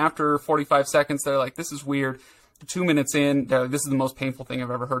 And then after 45 seconds, they're like, this is weird. 2 minutes in, they're like, this is the most painful thing I've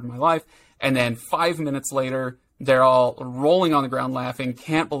ever heard in my life. And then 5 minutes later, they're all rolling on the ground laughing,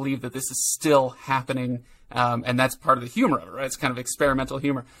 can't believe that this is still happening. And that's part of the humor of it, right? It's kind of experimental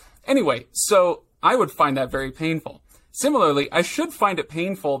humor. Anyway, so I would find that very painful. Similarly, I should find it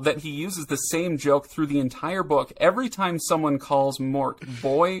painful that he uses the same joke through the entire book. Every time someone calls Mort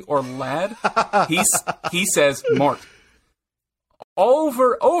boy or lad, he says Mort.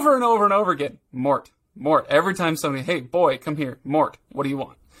 Over and over and over again. Mort. Every time somebody, hey, boy, come here. Mort, what do you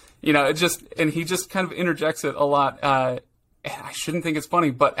want? You know, and he just kind of interjects it a lot. I shouldn't think it's funny,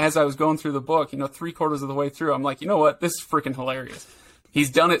 but as I was going through the book, 3/4 of the way through, I'm like, you know what? This is freaking hilarious. He's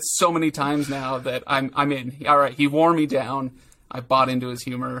done it so many times now that I'm in. All right, he wore me down. I bought into his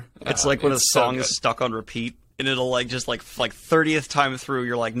humor. It's like when a song is stuck on repeat, and it'll like 30th time through,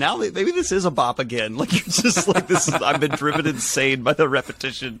 you're like, now maybe this is a bop again. Like you're just like this. I've been driven insane by the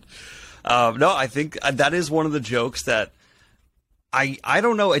repetition. No, I think that is one of the jokes that I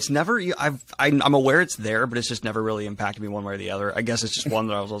don't know. It's never. I'm aware it's there, but it's just never really impacted me one way or the other. I guess it's just one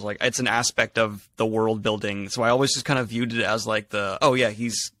that I was like, it's an aspect of the world building. So I always just kind of viewed it as like oh yeah,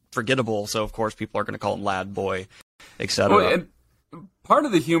 he's forgettable. So of course people are going to call him lad, boy, etc. Well, and part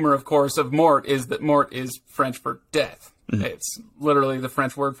of the humor, of course, of Mort is that Mort is French for death. Mm-hmm. It's literally the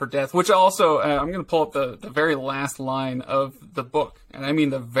French word for death, which also I'm going to pull up the very last line of the book, and I mean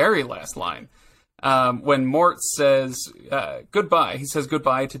the very last line. When Mort says goodbye, he says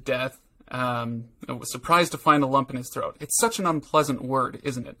goodbye to death. I was surprised to find a lump in his throat. It's such an unpleasant word,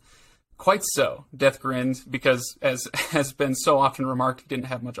 isn't it? Quite so, Death grinned, because as has been so often remarked, he didn't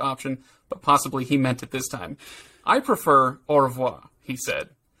have much option, but possibly he meant it this time. I prefer au revoir, he said,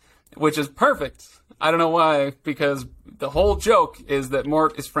 which is perfect. I don't know why, because the whole joke is that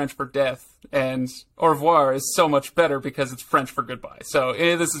Mort is French for death, and au revoir is so much better because it's French for goodbye. So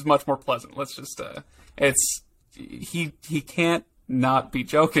this is much more pleasant. Let's just, he can't not be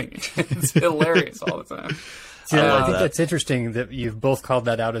joking. It's hilarious all the time. Yeah, I think that's interesting that you've both called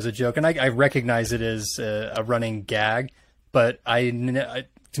that out as a joke, and I recognize it as a running gag, but to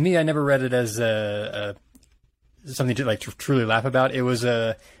me, I never read it as something to truly laugh about. It was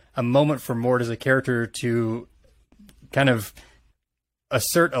a moment for Mort as a character to kind of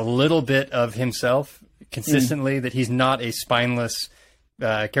assert a little bit of himself consistently, that he's not a spineless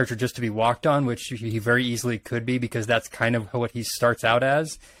character just to be walked on, which he very easily could be, because that's kind of what he starts out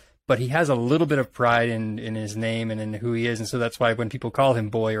as. But he has a little bit of pride in his name and in who he is, and so that's why when people call him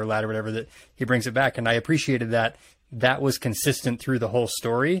boy or lad or whatever, that he brings it back. And I appreciated that was consistent through the whole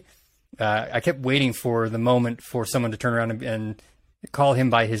story. I kept waiting for the moment for someone to turn around and call him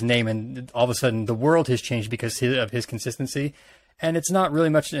by his name, and all of a sudden the world has changed because of his consistency. And it's not really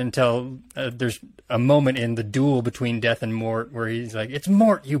much until there's a moment in the duel between Death and Mort where he's like, "It's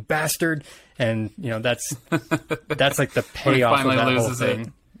Mort, you bastard!" And that's like the payoff of that whole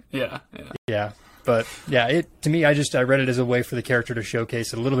thing. Yeah. But yeah, to me, I read it as a way for the character to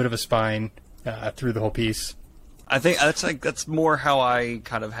showcase a little bit of a spine through the whole piece. I think that's more how I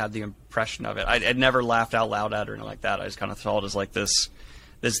kind of had the impression of it. I'd never laughed out loud at it or anything like that. I just kind of saw it as like this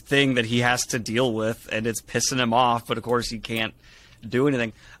thing that he has to deal with, and it's pissing him off, but of course he can't do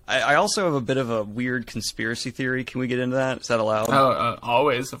anything. I also have a bit of a weird conspiracy theory. Can we get into that? Is that allowed?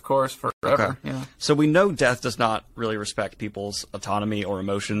 Always, of course, forever. Okay. Yeah. So we know Death does not really respect people's autonomy or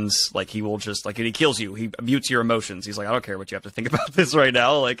emotions. Like, he will just, like, he kills you. He mutes your emotions. He's like, I don't care what you have to think about this right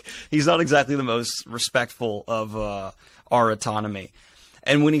now. Like, he's not exactly the most respectful of our autonomy.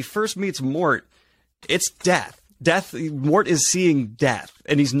 And when he first meets Mort, it's Death. Mort is seeing death,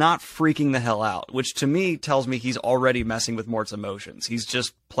 and he's not freaking the hell out, which to me tells me he's already messing with Mort's emotions. He's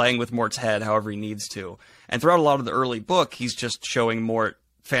just playing with Mort's head however he needs to. And throughout a lot of the early book, he's just showing Mort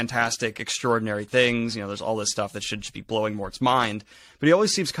fantastic, extraordinary things. You know, there's all this stuff that should just be blowing Mort's mind. But he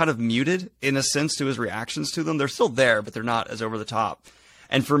always seems kind of muted, in a sense, to his reactions to them. They're still there, but they're not as over the top.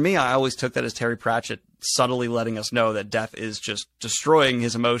 And for me, I always took that as Terry Pratchett subtly letting us know that death is just destroying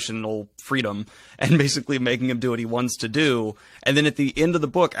his emotional freedom and basically making him do what he wants to do. And then at the end of the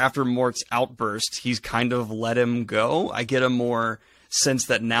book, after Mort's outburst, he's kind of let him go. I get a more sense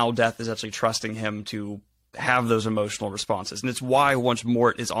that now death is actually trusting him to have those emotional responses. And it's why once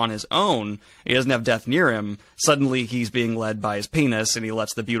Mort is on his own, he doesn't have death near him, suddenly he's being led by his penis and he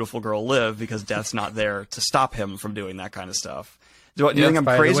lets the beautiful girl live because death's not there to stop him from doing that kind of stuff. Do you think I'm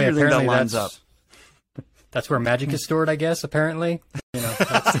crazy, or do you think that lines up? That's where magic is stored, I guess, apparently. You know,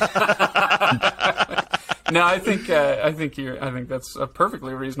 No, I think that's a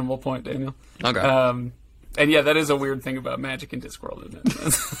perfectly reasonable point, Daniel. Okay. And yeah, that is a weird thing about magic in Discworld, isn't it?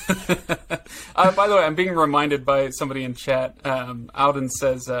 By the way, I'm being reminded by somebody in chat. Auden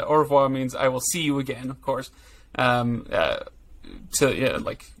says, au revoir means I will see you again, of course. Till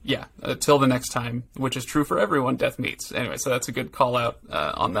the next time, which is true for everyone death meets. Anyway, so that's a good call out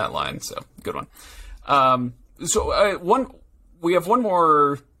on that line. So good one. We have one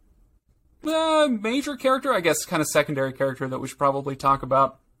more major character, I guess, kind of secondary character that we should probably talk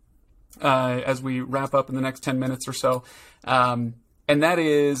about as we wrap up in the next 10 minutes or so, and that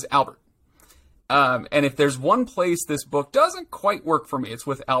is Albert. And if there's one place this book doesn't quite work for me, it's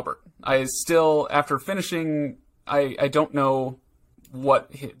with Albert. I still, after finishing, I don't know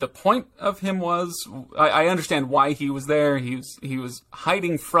what the point of him was. I understand why he was there. He was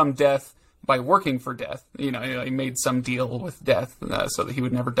hiding from death by working for death. You know, he made some deal with death so that he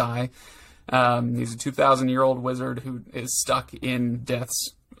would never die. He's a 2,000-year-old wizard who is stuck in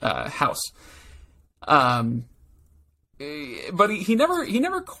death's house. But he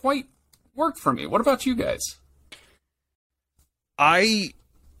never quite worked for me. What about you guys? I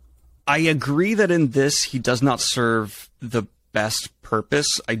agree that in this he does not serve the best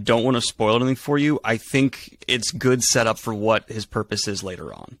purpose. I don't want to spoil anything for you. I think it's good setup for what his purpose is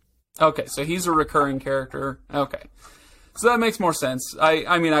later on. Okay, so he's a recurring character. Okay. So that makes more sense.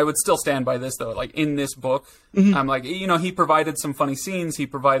 I mean, I would still stand by this, though. Like, in this book, I'm like, you know, he provided some funny scenes. He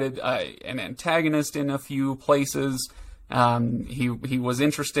provided an antagonist in a few places. He was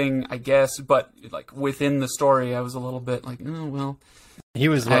interesting, I guess. But, like, within the story, I was a little bit like, oh, well. He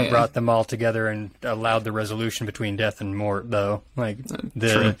was the one who brought them all together and allowed the resolution between Death and Mort, though. Like,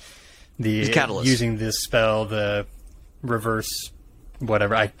 the catalyst. Using this spell, the reverse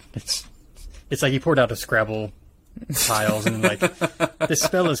whatever. It's like he poured out a Scrabble tiles and like this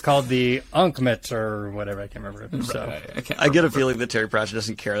spell is called the Unkmet or whatever. I can't remember. So I get a feeling that Terry Pratchett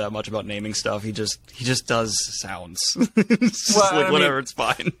doesn't care that much about naming stuff. He just does sounds. It's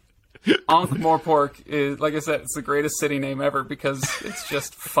fine. Ankh-Morpork is, like I said, it's the greatest city name ever because it's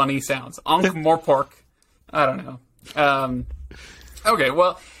just funny sounds. Ankh-Morpork. I don't know. Okay,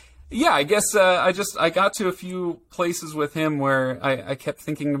 well, yeah, I guess I got to a few places with him where I kept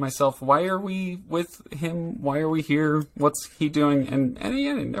thinking to myself, why are we with him? Why are we here? What's he doing? And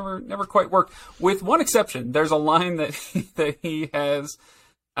yeah, it never quite worked. With one exception, there's a line that he has.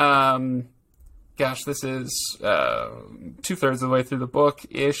 This is 2/3 of the way through the book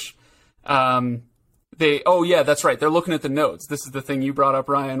ish. That's right. They're looking at the nodes. This is the thing you brought up,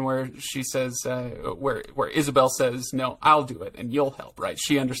 Ryan, where she says, where Isabel says, no, I'll do it and you'll help, right?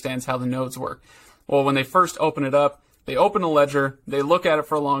 She understands how the nodes work. Well, when they first open it up, they open a ledger, they look at it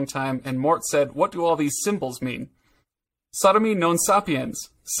for a long time, and Mort said, what do all these symbols mean? Sodomy non sapiens,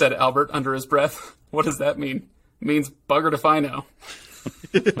 said Albert under his breath. What does that mean? It means buggered if I know.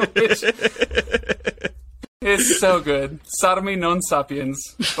 It's so good. Sodomy non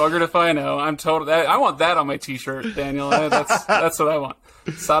sapiens. Buggered if I know. I want that on my t-shirt, Daniel. That's what I want.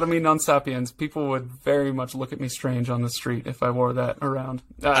 Sodomy non sapiens. People would very much look at me strange on the street if I wore that around.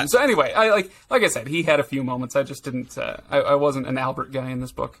 So anyway, like I said, he had a few moments. I just didn't. I wasn't an Albert guy in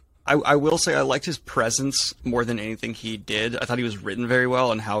this book. I will say I liked his presence more than anything he did. I thought he was written very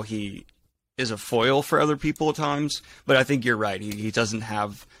well and how he is a foil for other people at times. But I think you're right. He doesn't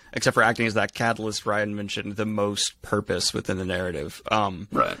have, except for acting as that catalyst Ryan mentioned, the most purpose within the narrative.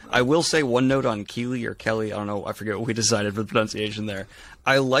 Right. I will say one note on Keely or Kelly. I don't know. I forget what we decided for the pronunciation there.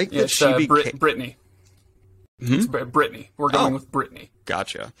 I like that she became... Brittany. It's Brittany. We're going with Brittany.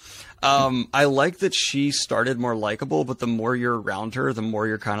 Gotcha. I like that she started more likable, but the more you're around her, the more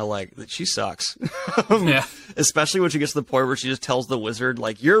you're kind of like, she sucks. Yeah. Especially when she gets to the point where she just tells the wizard,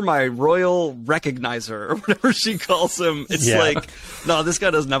 like, you're my royal recognizer, or whatever she calls him. It's like, no, this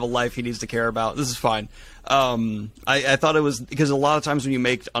guy doesn't have a life he needs to care about. This is fine. I thought it was, because a lot of times when you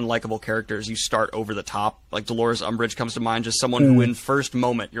make unlikable characters, you start over the top. Like Dolores Umbridge comes to mind, just someone who in first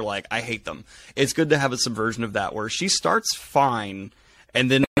moment, you're like, I hate them. It's good to have a subversion of that, where she starts fine, and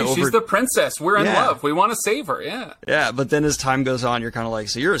then she's the princess. We're in love. We want to save her. Yeah. Yeah, but then as time goes on, you're kind of like,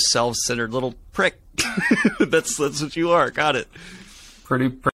 so you're a self-centered little prick. That's what you are. Got it.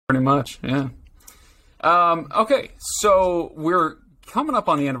 Pretty much. Yeah. Okay. So we're coming up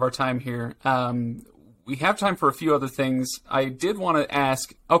on the end of our time here. We have time for a few other things. I did want to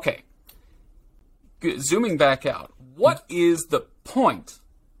ask, okay, zooming back out, what is the point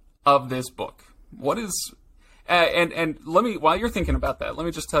of this book? What is... And let me, while you're thinking about that, let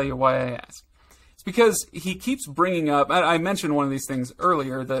me just tell you why I ask. It's because he keeps bringing up, I mentioned one of these things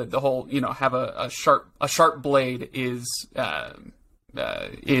earlier, the whole, have a sharp blade is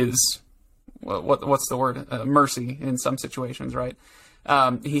what's the word? Mercy in some situations, right?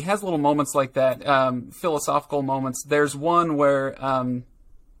 He has little moments like that, philosophical moments. There's one where,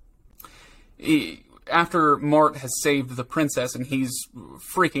 after Mort has saved the princess and he's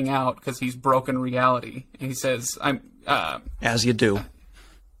freaking out because he's broken reality, and he says, as you do.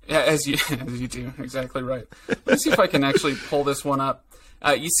 As you do, exactly right. Let's see if I can actually pull this one up.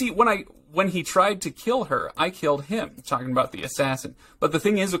 You see, when he tried to kill her, I killed him, talking about the assassin. But the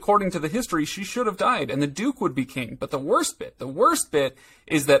thing is, according to the history, she should have died, and the Duke would be king. But the worst bit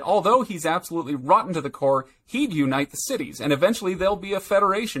is that although he's absolutely rotten to the core, he'd unite the cities, and eventually there'll be a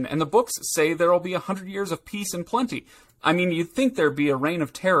federation, and the books say there'll be 100 years of peace and plenty. I mean, you'd think there'd be a reign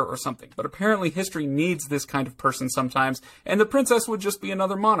of terror or something, but apparently history needs this kind of person sometimes, and the princess would just be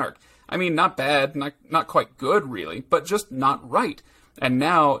another monarch. I mean, not bad, not quite good, really, but just not right. And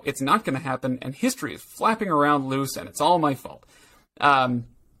now it's not going to happen, and history is flapping around loose, and it's all my fault. And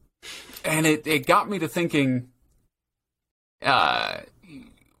it got me to thinking, I'm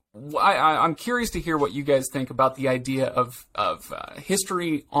curious to hear what you guys think about the idea of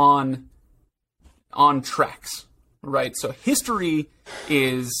history on tracks, right? So history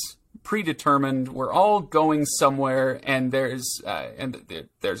is predetermined. We're all going somewhere, and there's a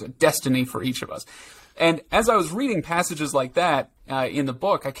destiny for each of us. And as I was reading passages like that in the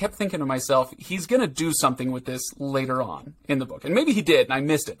book, I kept thinking to myself, he's going to do something with this later on in the book. And maybe he did, and I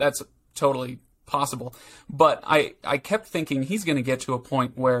missed it. That's totally possible. But I kept thinking he's going to get to a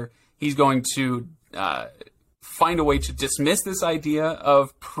point where he's going to find a way to dismiss this idea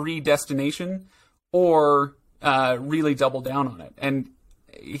of predestination or really double down on it. And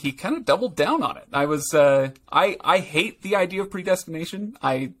he kind of doubled down on it. I hate the idea of predestination.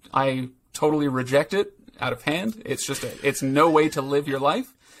 I totally reject it out of hand. It's just it's no way to live your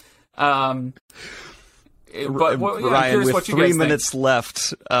life. Ryan, with 3 minutes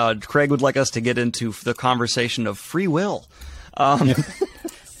left, Craig would like us to get into the conversation of free will.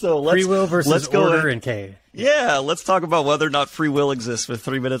 So free will versus order and K. Yeah, let's talk about whether or not free will exists with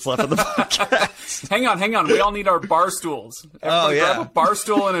 3 minutes left of the podcast. Hang on. We all need our bar stools. Everybody grab a bar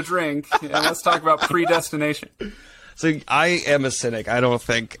stool and a drink, and let's talk about predestination. So I am a cynic.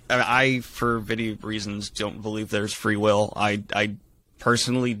 I for many reasons, don't believe there's free will. I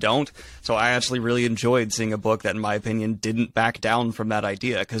personally don't. So I actually really enjoyed seeing a book that, in my opinion, didn't back down from that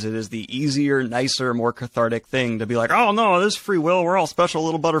idea, because it is the easier, nicer, more cathartic thing to be like, oh no, there's free will. We're all special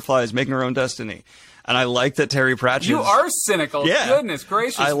little butterflies making our own destiny. And I like that Terry Pratchett... You are cynical. Yeah. Goodness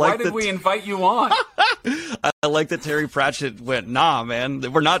gracious. Why did we invite you on? I like that Terry Pratchett went, nah,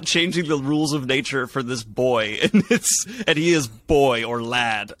 man, we're not changing the rules of nature for this boy. And he is boy or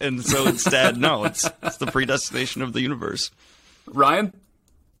lad. And so instead, no, it's the predestination of the universe. Ryan?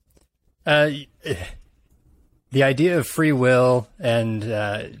 The idea of free will and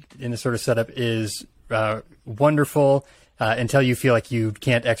in this sort of setup is wonderful until you feel like you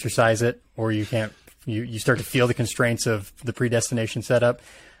can't exercise it, or you can't. You start to feel the constraints of the predestination setup.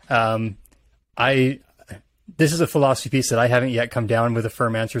 This is a philosophy piece that I haven't yet come down with a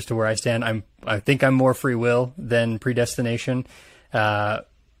firm answer as to where I stand. I think I'm more free will than predestination, but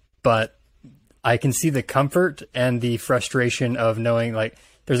I can see the comfort and the frustration of knowing, like,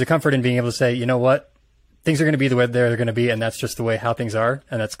 there's a comfort in being able to say, you know what, things are going to be the way they're going to be, and that's just the way how things are,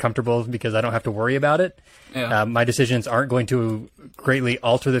 and that's comfortable because I don't have to worry about it. Yeah. My decisions aren't going to greatly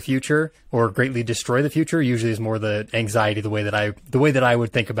alter the future or greatly destroy the future. Usually, is more the anxiety. The way that I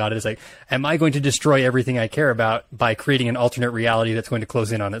would think about it is like, am I going to destroy everything I care about by creating an alternate reality that's going to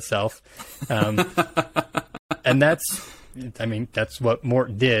close in on itself? And that's I mean, that's what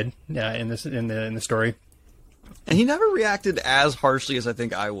Mort did in the story. And he never reacted as harshly as I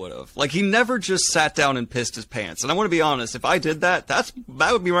think I would have. Like, he never just sat down and pissed his pants. And I want to be honest, if I did that, that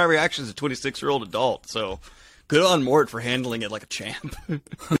would be my reaction as a 26-year-old adult. So, good on Mort for handling it like a champ.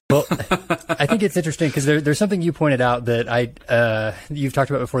 Well, I think it's interesting because there's something you pointed out that you've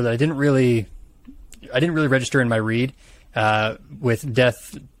talked about before that I didn't really register in my read, with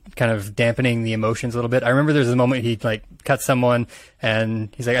death kind of dampening the emotions a little bit. I remember there's a moment he like cut someone and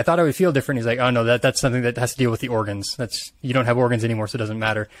he's like, I thought I would feel different. He's like, oh no, that's something that has to deal with the organs. You don't have organs anymore, so it doesn't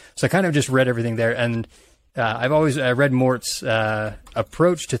matter. So I kind of just read everything there. And I've always read Mort's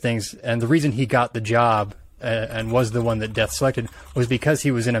approach to things. And the reason he got the job and was the one that death selected was because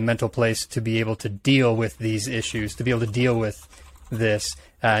he was in a mental place to be able to deal with these issues, to be able to deal with this.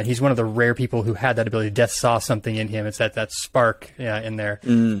 He's one of the rare people who had that ability. Death saw something in him. It's that spark in there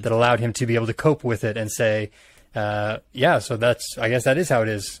that allowed him to be able to cope with it and say, so I guess that is how it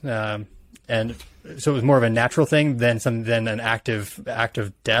is. And so it was more of a natural thing than an active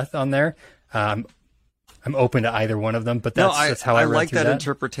death on there. I'm open to either one of them, but that's how I read like through that that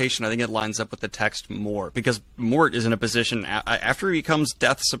interpretation. I think it lines up with the text more because Mort is in a position after he becomes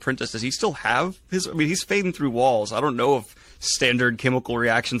Death's apprentice. Does he still have his? I mean, he's fading through walls. I don't know if standard chemical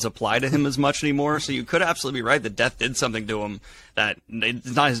reactions apply to him as much anymore. So you could absolutely be right that Death did something to him that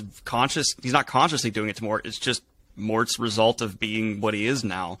it's not his conscious. He's not consciously doing it to Mort. It's just Mort's result of being what he is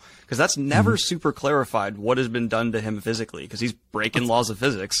now. Because that's never super clarified what has been done to him physically. Because he's breaking laws of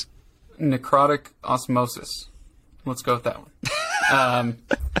physics. Necrotic osmosis. Let's go with that one.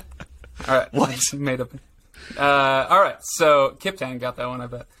 All right. What? Made up. All right. So Kiptan got that one, I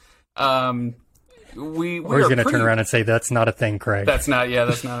bet. Or he's going to turn around and say, that's not a thing, Craig. That's not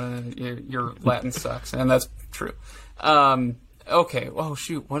your Latin sucks. And that's true. Okay. Oh,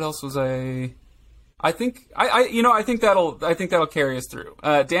 shoot. What else was I think that'll carry us through.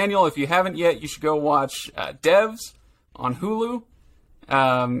 Daniel, if you haven't yet, you should go watch Devs on Hulu.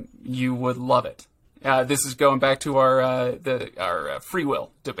 You would love it. This is going back to our free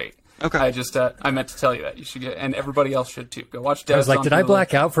will debate. Okay. I meant to tell you that you should get, and everybody else should too. Go watch Devs. I was like, on did Hulu. I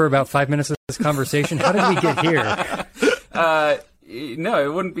black out for about 5 minutes of this conversation? How did we get here? No,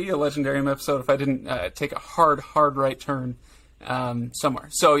 it wouldn't be a Legendarium episode if I didn't take a hard right turn somewhere.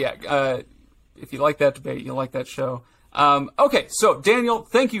 So yeah, if you like that debate, you'll like that show. Okay, so Daniel,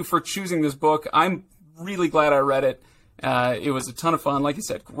 thank you for choosing this book. I'm really glad I read it. It was a ton of fun. Like you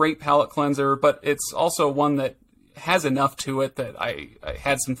said, great palate cleanser, but it's also one that has enough to it that I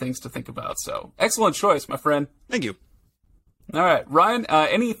had some things to think about. So excellent choice, my friend. Thank you. All right, Ryan,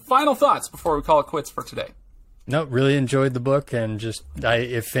 any final thoughts before we call it quits for today? No, really enjoyed the book. And just,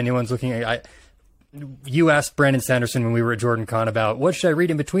 if anyone's looking, you asked Brandon Sanderson when we were at Jordan Con about what should I read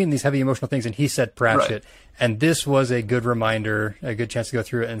in between these heavy emotional things, and he said Pratchett. Right. And this was a good reminder, a good chance to go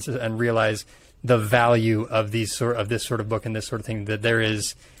through it and realize the value of this sort of book and this sort of thing, that there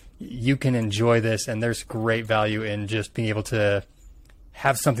is, you can enjoy this, and there's great value in just being able to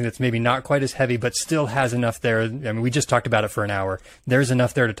have something that's maybe not quite as heavy, but still has enough there. I mean, we just talked about it for an hour. There's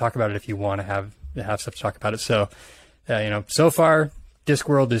enough there to talk about it if you want to have stuff to talk about it. So, so far,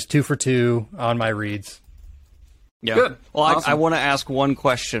 Discworld is 2 for 2 on my reads. Yeah. Good. Well, awesome. I want to ask one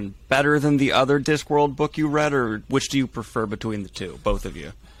question. Better than the other Discworld book you read, or which do you prefer between the two, both of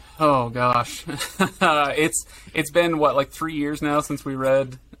you? Oh gosh, it's been like 3 years now since we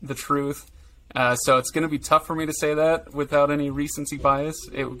read The Truth, so it's going to be tough for me to say that without any recency bias.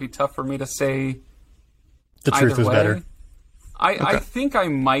 It would be tough for me to say The Truth was better. I think I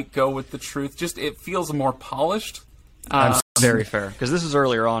might go with The Truth. Just it feels more polished. Very fair, because this is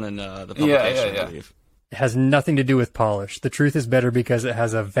earlier on in the publication, I believe. It has nothing to do with polish. The Truth is better because it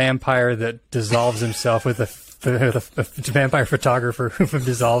has a vampire that dissolves himself with a vampire photographer who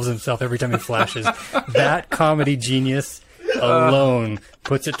dissolves himself every time he flashes. That comedy genius alone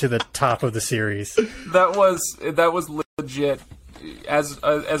puts it to the top of the series. That was legit as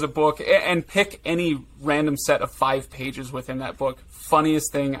a book, and pick any random set of 5 pages within that book.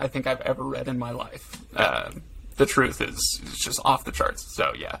 Funniest thing I think I've ever read in my life. The Truth is just off the charts.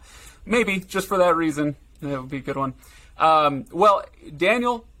 So yeah, maybe just for that reason, that would be a good one. Well,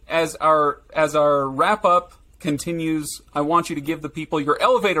 Daniel, as our wrap up continues, I want you to give the people your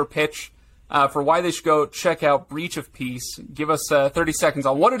elevator pitch for why they should go check out Breach of Peace. Give us 30 seconds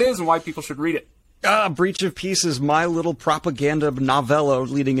on what it is and why people should read it. Breach of Peace is my little propaganda novella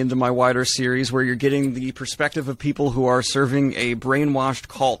leading into my wider series where you're getting the perspective of people who are serving a brainwashed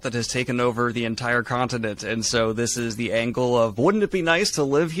cult that has taken over the entire continent. And so this is the angle of, wouldn't it be nice to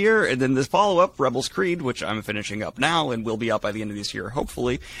live here? And then this follow-up, Rebels Creed, which I'm finishing up now and will be out by the end of this year,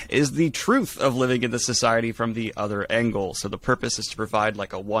 hopefully, is the truth of living in the society from the other angle. So the purpose is to provide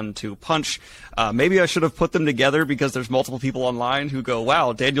like a 1-2 punch. Maybe I should have put them together because there's multiple people online who go,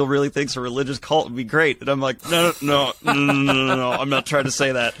 wow, Daniel really thinks a religious cult would be great. And I'm like, no, I'm not trying to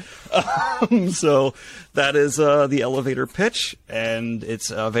say that. So that is the elevator pitch, and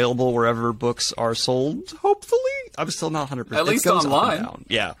it's available wherever books are sold, hopefully. I'm still not 100%. At least online.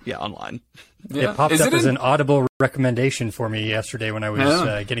 Yeah, online. Yeah. It popped up as an Audible recommendation for me yesterday when I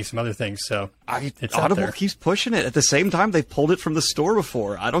was getting some other things. So Audible keeps pushing it. At the same time, they pulled it from the store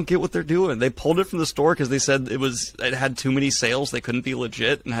before. I don't get what they're doing. They pulled it from the store because they said it had too many sales. They couldn't be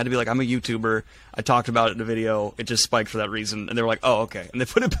legit and had to be like, I'm a YouTuber. I talked about it in a video. It just spiked for that reason. And they were like, oh, okay. And they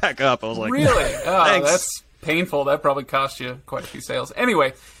put it back up. I was like, really? Oh, thanks. That's painful. That probably cost you quite a few sales.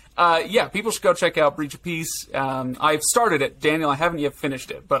 Anyway. People should go check out Breach of Peace. I've started it, Daniel. I haven't yet finished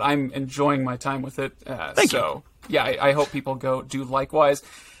it, but I'm enjoying my time with it. Thank you. Yeah, I hope people go do likewise.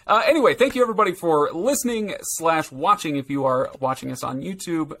 Anyway, thank you everybody for listening / watching if you are watching us on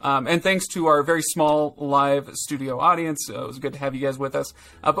YouTube. And thanks to our very small live studio audience. It was good to have you guys with us.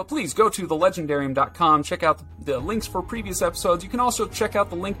 But please go to thelegendarium.com, check out the links for previous episodes. You can also check out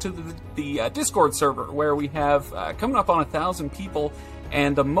the link to the Discord server where we have coming up on 1,000 people.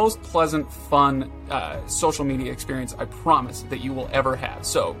 And the most pleasant, fun social media experience, I promise, that you will ever have.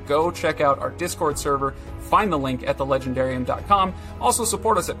 So go check out our Discord server, find the link at thelegendarium.com. Also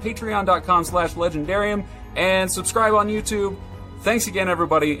support us at patreon.com/legendarium, and subscribe on YouTube. Thanks again,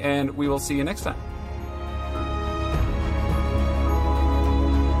 everybody, and we will see you next time.